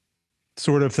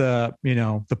sort of the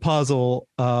puzzle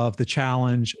of the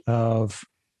challenge of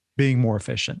being more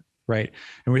efficient. Right.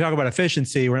 And we talk about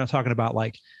efficiency. We're not talking about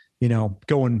like,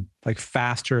 going like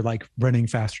faster, like running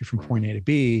faster from point A to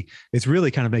B. It's really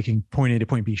kind of making point A to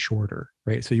point B shorter.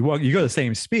 Right. So you go the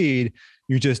same speed,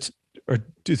 it's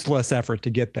less effort to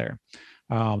get there.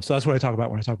 So that's what I talk about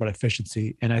when I talk about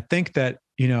efficiency. And I think that,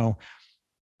 I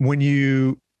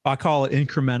call it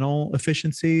incremental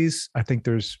efficiencies. I think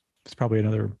there's probably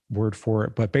another word for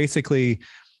it, but basically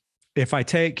if I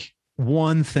take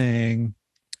one thing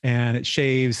and it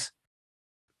shaves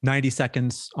 90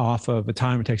 seconds off of the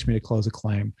time it takes me to close a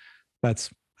claim,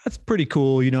 that's pretty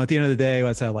cool. At the end of the day,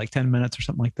 let's say like 10 minutes or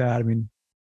something like that. I mean,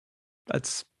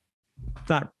 it's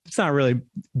not really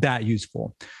that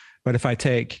useful. But if I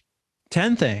take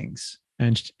 10 things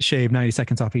and shave 90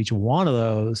 seconds off each one of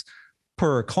those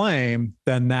per claim,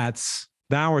 then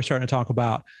now we're starting to talk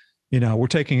about, we're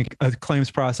taking a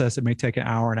claims process that may take an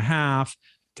hour and a half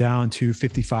down to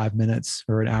 55 minutes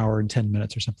or an hour and 10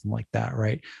 minutes or something like that.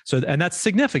 Right. So, and that's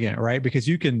significant, right? Because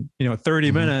you can,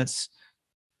 30 minutes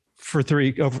for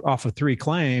off of three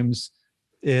claims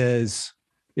is,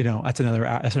 that's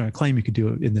another claim you could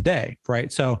do in the day.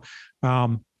 Right. So,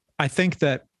 I think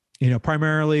that,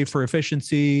 primarily for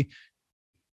efficiency,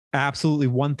 absolutely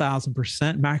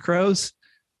 1000% macros.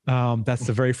 That's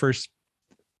the very first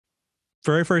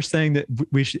thing that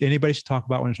anybody should talk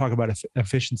about when you talk about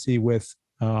efficiency with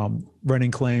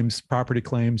running claims, property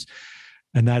claims.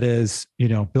 And that is,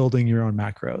 building your own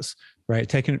macros, right?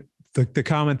 Taking the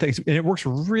common things, and it works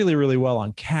really, really well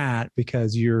on CAT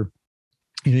because you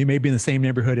may be in the same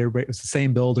neighborhood, it's the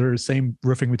same builder, same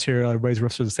roofing material, everybody's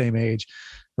roofs are the same age,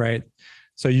 right?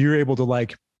 So you're able to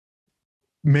like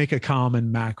make a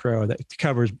common macro that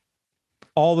covers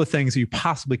all the things that you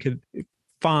possibly could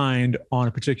find on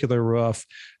a particular roof.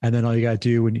 And then all you got to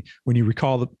do when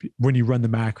you run the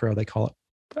macro, they call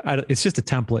it, it's just a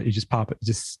template. You just pop it,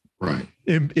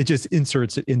 it just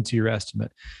inserts it into your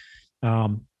estimate.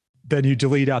 Then you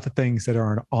delete out the things that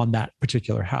aren't on that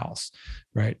particular house.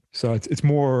 Right. So it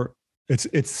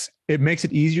makes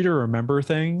it easier to remember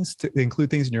things, to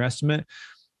include things in your estimate.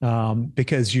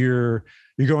 Because you're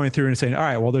going through and saying, all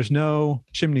right, well, there's no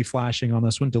chimney flashing on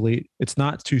this one, delete. It's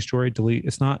not 2-story, delete.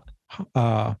 It's not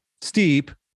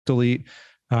steep, delete.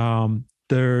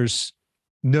 There's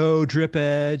no drip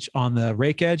edge on the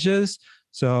rake edges.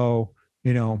 So,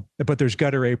 but there's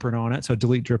gutter apron on it. So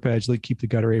delete drip edge, keep the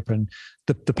gutter apron.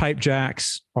 The pipe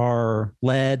jacks are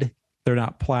lead. They're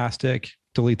not plastic.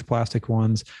 Delete the plastic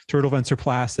ones. Turtle vents are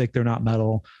plastic. They're not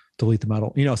metal. Delete the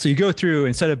metal. So you go through,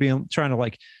 instead of trying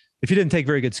to if you didn't take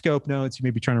very good scope notes, you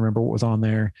may be trying to remember what was on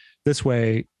there. This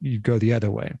way you go the other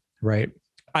way, right?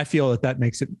 I feel that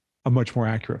makes it a much more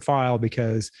accurate file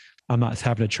because I'm not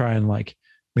having to try and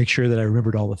make sure that I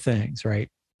remembered all the things, right?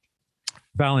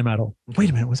 Valley metal. Wait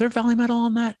a minute. Was there valley metal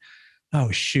on that? Oh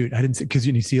shoot. I didn't see, because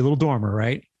you see a little dormer,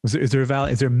 right? Is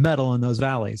there metal in those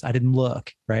valleys? I didn't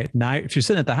look, right? Now, if you're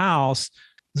sitting at the house,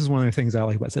 this is one of the things I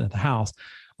like about sitting at the house.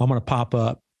 I'm going to pop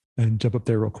up and jump up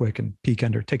there real quick and peek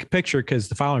under, take a picture because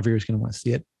the file reviewer is going to want to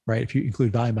see it, right? If you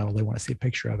include valley metal, they want to see a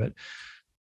picture of it.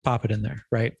 Pop it in there,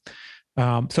 right?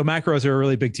 So macros are a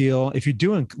really big deal. If you're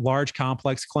doing large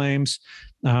complex claims,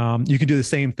 you can do the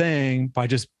same thing by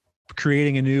just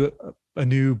creating a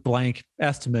new blank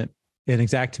estimate in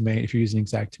Xactimate if you're using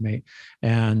Xactimate.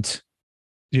 And,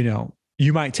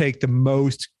 you might take the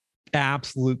most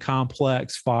absolute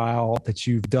complex file that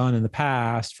you've done in the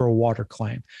past for a water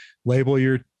claim, label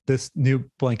this new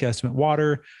blank estimate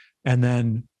water, and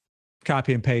then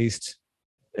copy and paste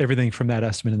everything from that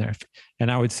estimate in there.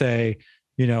 And I would say,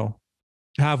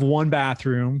 have one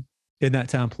bathroom in that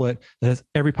template that has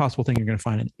every possible thing you're going to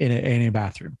find in a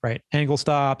bathroom, right? Angle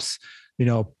stops,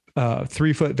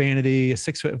 3-foot vanity, a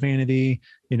 6-foot vanity,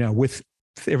 with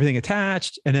everything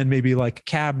attached, and then maybe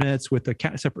cabinets with a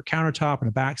separate countertop and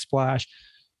a backsplash,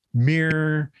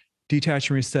 mirror, detach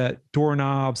and reset,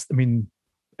 doorknobs. I mean,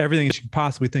 everything that you could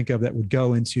possibly think of that would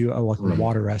go into a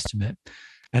water estimate.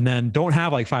 And then don't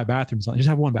have 5 bathrooms on, just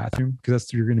have one bathroom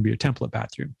because you're going to be a template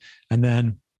bathroom. And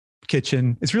then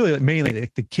kitchen, it's really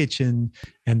mainly the kitchen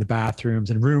and the bathrooms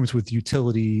and rooms with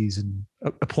utilities and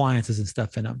appliances and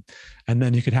stuff in them. And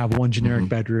then you could have one generic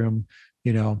bedroom,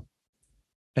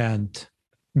 and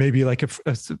maybe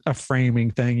a framing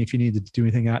thing if you needed to do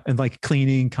anything out, and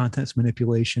cleaning, contents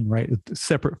manipulation, right? With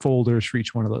separate folders for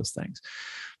each one of those things.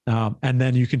 And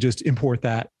then you can just import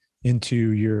that into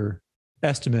your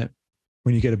estimate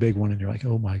when you get a big one and you're like,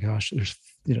 oh my gosh,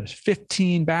 there's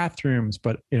 15 bathrooms,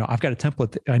 but I've got a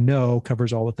template that I know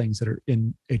covers all the things that are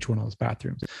in each one of those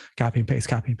bathrooms. Copy and paste,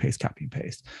 copy and paste, copy and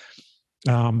paste.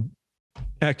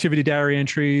 Activity diary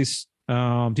entries. Do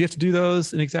you have to do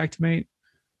those in Xactimate?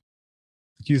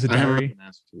 Use a diary? I haven't been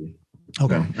asked to.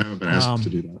 Okay. No, I haven't been asked to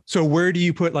do that. So where do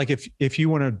you put, if you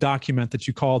want to document that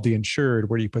you called the insured,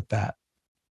 where do you put that?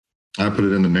 I put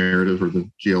it in the narrative or the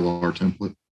GLR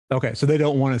template. Okay. So they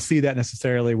don't want to see that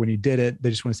necessarily when you did it. They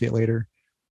just want to see it later.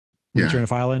 When you turn a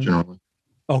file in? Generally.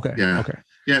 Okay. Yeah. Okay.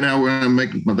 Yeah. Now, when I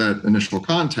make that initial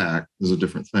contact is a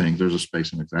different thing. There's a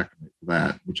space in Xactimate for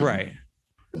that, which right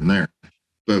in there.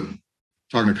 But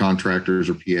talking to contractors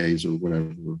or PAs or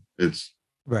whatever, it's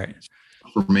right.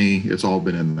 For me, it's all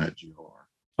been in that GLR.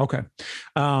 Okay.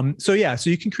 So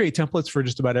you can create templates for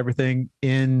just about everything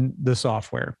in the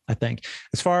software, I think.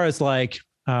 As far as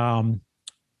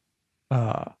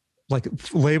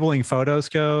labeling photos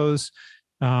goes,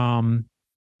 and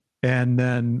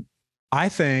then I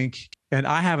think, and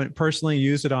I haven't personally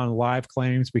used it on live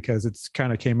claims because it's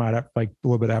kind of came out a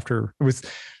little bit after it was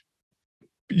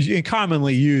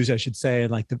commonly used, I should say.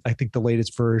 And I think the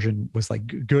latest version was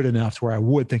good enough to where I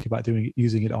would think about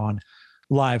using it on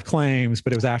live claims,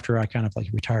 but it was after I kind of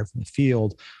retired from the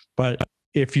field. But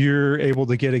if you're able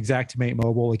to get Xactimate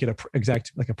Mobile, get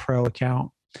a pro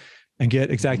account and get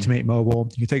Xactimate Mobile,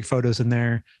 you can take photos in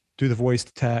there, do the voice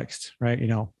to text, right?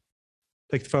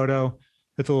 Take the photo,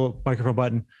 hit the little microphone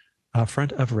button,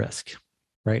 front of risk,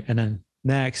 right? And then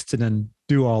next, and then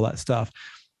do all that stuff.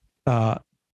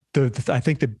 I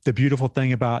think the beautiful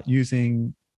thing about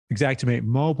using Xactimate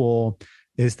Mobile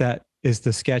is the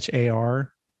Sketch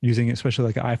AR, using it, especially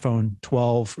an iPhone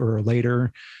 12 or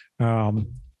later,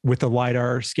 with the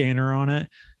LiDAR scanner on it.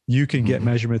 You can get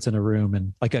measurements in a room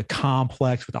and a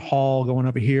complex with a hall going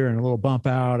over here and a little bump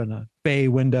out and a bay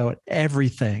window and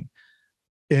everything.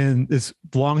 And as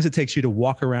long as it takes you to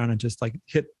walk around and just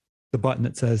hit the button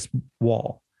that says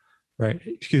wall, right?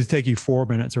 It could take you 4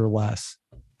 minutes or less.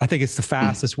 I think it's the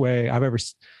fastest way I've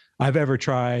ever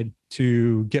tried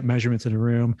to get measurements in a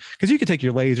room, because you can take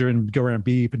your laser and go around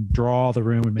beep and draw the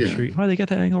room and make sure they get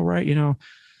that angle right.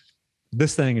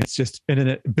 This thing, it's just, and then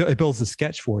it builds a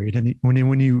sketch for you. And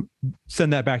when you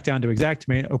send that back down to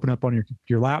Xactimate, open up on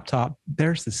your laptop,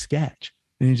 there's the sketch,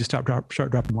 and you just start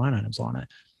dropping line items on it.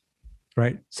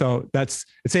 Right. So it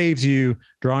saves you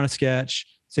drawing a sketch,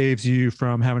 saves you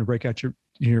from having to break out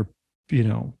your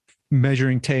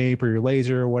measuring tape or your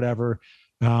laser or whatever.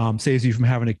 Saves you from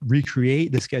having to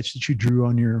recreate the sketch that you drew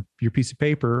on your piece of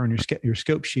paper on your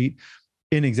scope sheet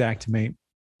in Xactimate.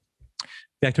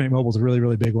 Xactimate Mobile is a really,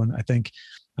 really big one, I think.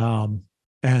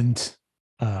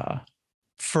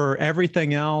 For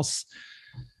everything else,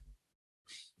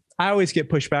 I always get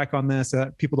pushback on this.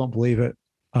 People don't believe it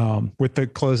with the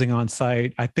closing on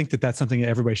site. I think that that's something that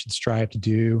everybody should strive to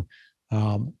do.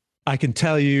 I can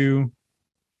tell you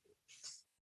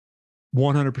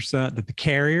 100% that the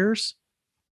carriers,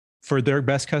 for their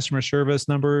best customer service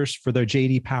numbers, for their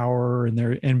JD Power and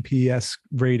their NPS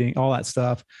rating, all that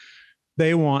stuff,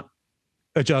 they want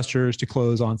adjusters to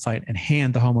close on site and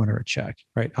hand the homeowner a check,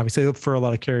 right? Obviously, for a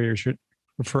lot of carriers,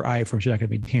 for iFirms, you're not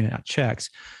going to be handing out checks.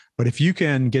 But if you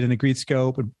can get an agreed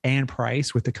scope and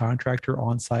price with the contractor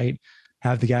on site,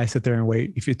 have the guy sit there and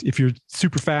wait. If you're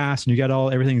super fast and you got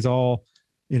everything's all,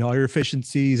 all your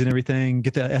efficiencies and everything,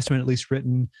 get the estimate at least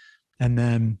written, and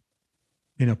then,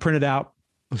 print it out,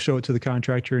 show it to the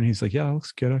contractor, and he's like, yeah,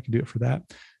 looks good, I can do it for that.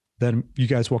 Then you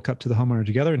guys walk up to the homeowner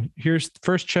together and here's the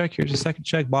first check, here's the second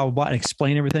check, blah, blah, blah, and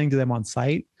explain everything to them on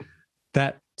site.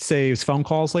 That saves phone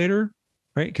calls later,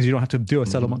 right? Because you don't have to do a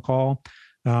settlement call.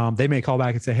 They may call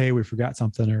back and say, hey, we forgot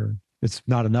something, or it's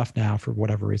not enough now for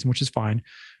whatever reason, which is fine.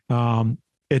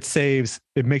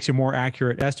 It makes you a more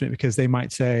accurate estimate, because they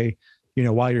might say,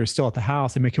 while you're still at the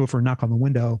house, they may come over and knock on the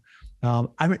window.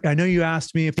 I know you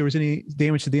asked me if there was any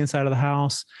damage to the inside of the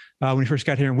house when you first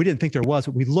got here, and we didn't think there was,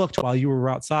 but we looked while you were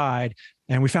outside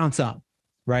and we found some,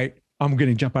 right? I'm going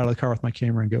to jump out of the car with my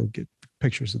camera and go get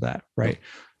pictures of that, right?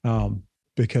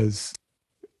 Because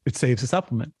it saves a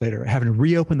supplement later, having to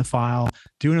reopen the file,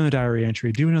 do another diary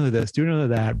entry, do another this, do another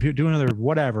that, do another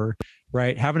whatever,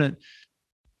 right?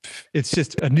 It's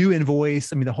just a new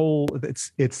invoice. I mean,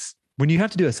 it's when you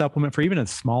have to do a supplement for even the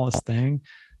smallest thing,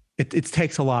 it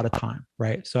takes a lot of time,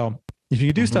 right? So if you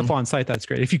can do stuff on site, that's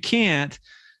great. If you can't,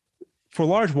 for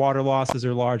large water losses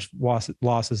or large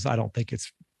losses, I don't think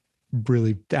it's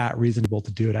really that reasonable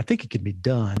to do it. I think it can be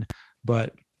done,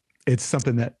 but it's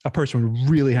something that a person would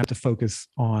really have to focus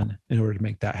on in order to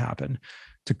make that happen,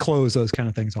 to close those kind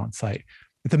of things on site.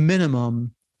 At the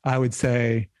minimum, I would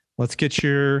say, let's get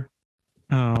your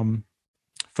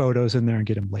photos in there and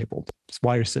get them labeled just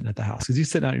while you're sitting at the house. Because you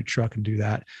sit out in your truck and do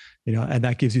that, and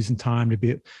that gives you some time to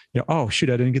be, oh shoot,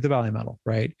 I didn't get the valley metal,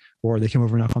 right? Or they come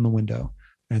over and knock on the window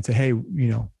and say, hey,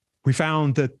 we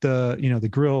found that the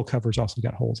grill cover's also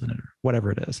got holes in it, or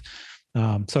whatever it is.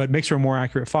 So it makes for a more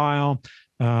accurate file.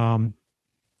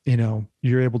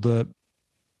 You're able to,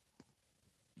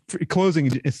 closing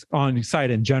on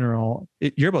site in general,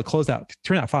 you're able to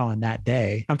turn that file in that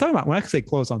day. I'm talking about, when I say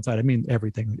close on site, I mean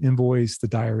everything: the invoice, the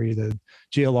diary, the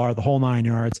GLR, the whole 9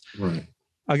 yards. Right.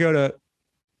 I go to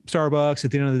Starbucks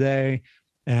at the end of the day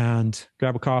and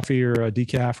grab a coffee or a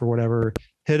decaf or whatever,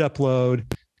 hit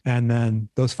upload, and then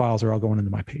those files are all going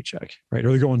into my paycheck, right?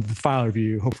 Or they're going to the file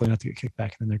review, hopefully not to get kicked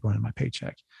back, and then they're going into my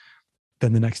paycheck.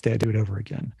 Then the next day I do it over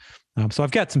again. So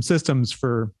I've got some systems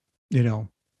for,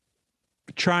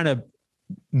 trying to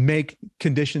make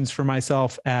conditions for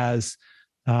myself as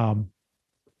what's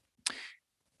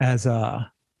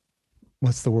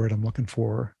the word I'm looking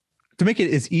for? To make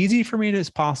it as easy for me as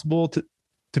possible to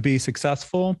be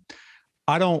successful.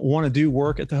 I don't want to do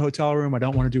work at the hotel room. I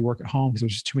don't want to do work at home because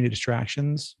there's just too many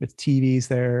distractions. It's TVs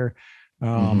there.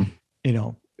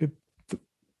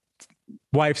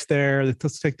 Wife's there.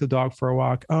 Let's take the dog for a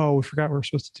walk. Oh, we forgot we're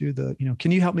supposed to do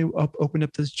can you help me open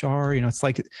up this jar? It's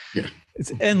like,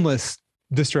 it's endless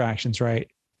distractions, right?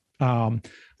 Well,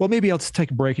 maybe I'll just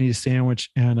take a break and eat a sandwich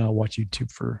and watch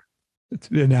YouTube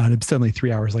and suddenly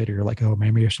 3 hours later, you're like, oh,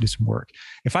 maybe I should do some work.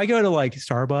 If I go to like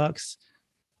Starbucks,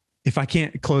 if I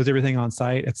can't close everything on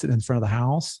site, it's in front of the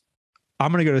house,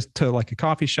 I'm going to go to like a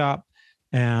coffee shop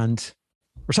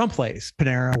or someplace,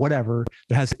 Panera, whatever,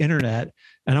 that has internet,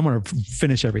 and I'm going to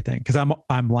finish everything, because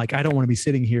I'm like, I don't want to be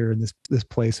sitting here in this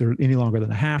place or any longer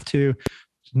than I have to.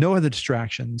 No other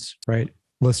distractions, right?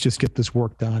 Let's just get this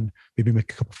work done. Maybe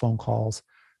make a couple phone calls,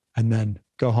 and then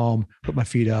go home, put my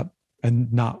feet up,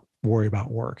 and not worry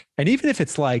about work. And even if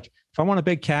it's like, if I want a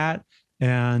big cat,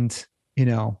 and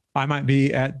I might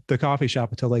be at the coffee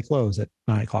shop until they close at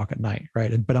 9:00 at night,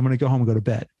 right? But I'm going to go home and go to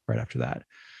bed right after that.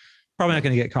 Probably not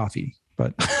going to get coffee.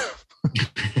 But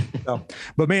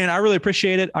but man, I really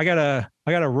appreciate it. I gotta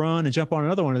run and jump on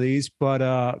another one of these.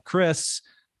 But Chris,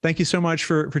 thank you so much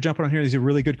for jumping on here. These are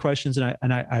really good questions,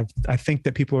 and I think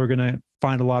that people are going to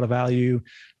find a lot of value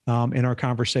in our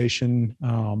conversation.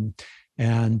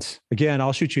 And again,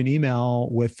 I'll shoot you an email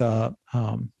with or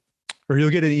or you'll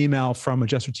get an email from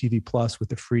Adjuster TV Plus with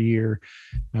the free year.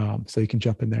 So you can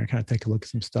jump in there and kind of take a look at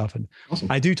some stuff. And Awesome.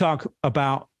 I do talk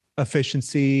about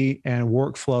efficiency and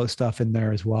workflow stuff in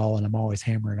there as well. And I'm always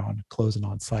hammering on closing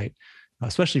on site,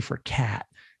 especially for CAT.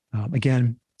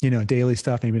 Again, daily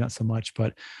stuff, maybe not so much,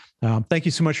 but thank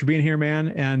you so much for being here, man.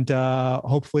 And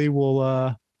hopefully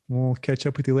we'll catch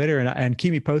up with you later and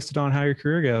keep me posted on how your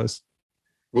career goes.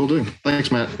 Will do.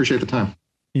 Thanks, Matt. Appreciate the time.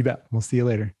 You bet. We'll see you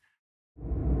later.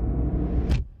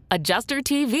 Adjuster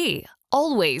TV.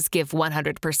 Always give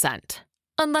 100%.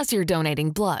 Unless you're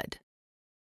donating blood.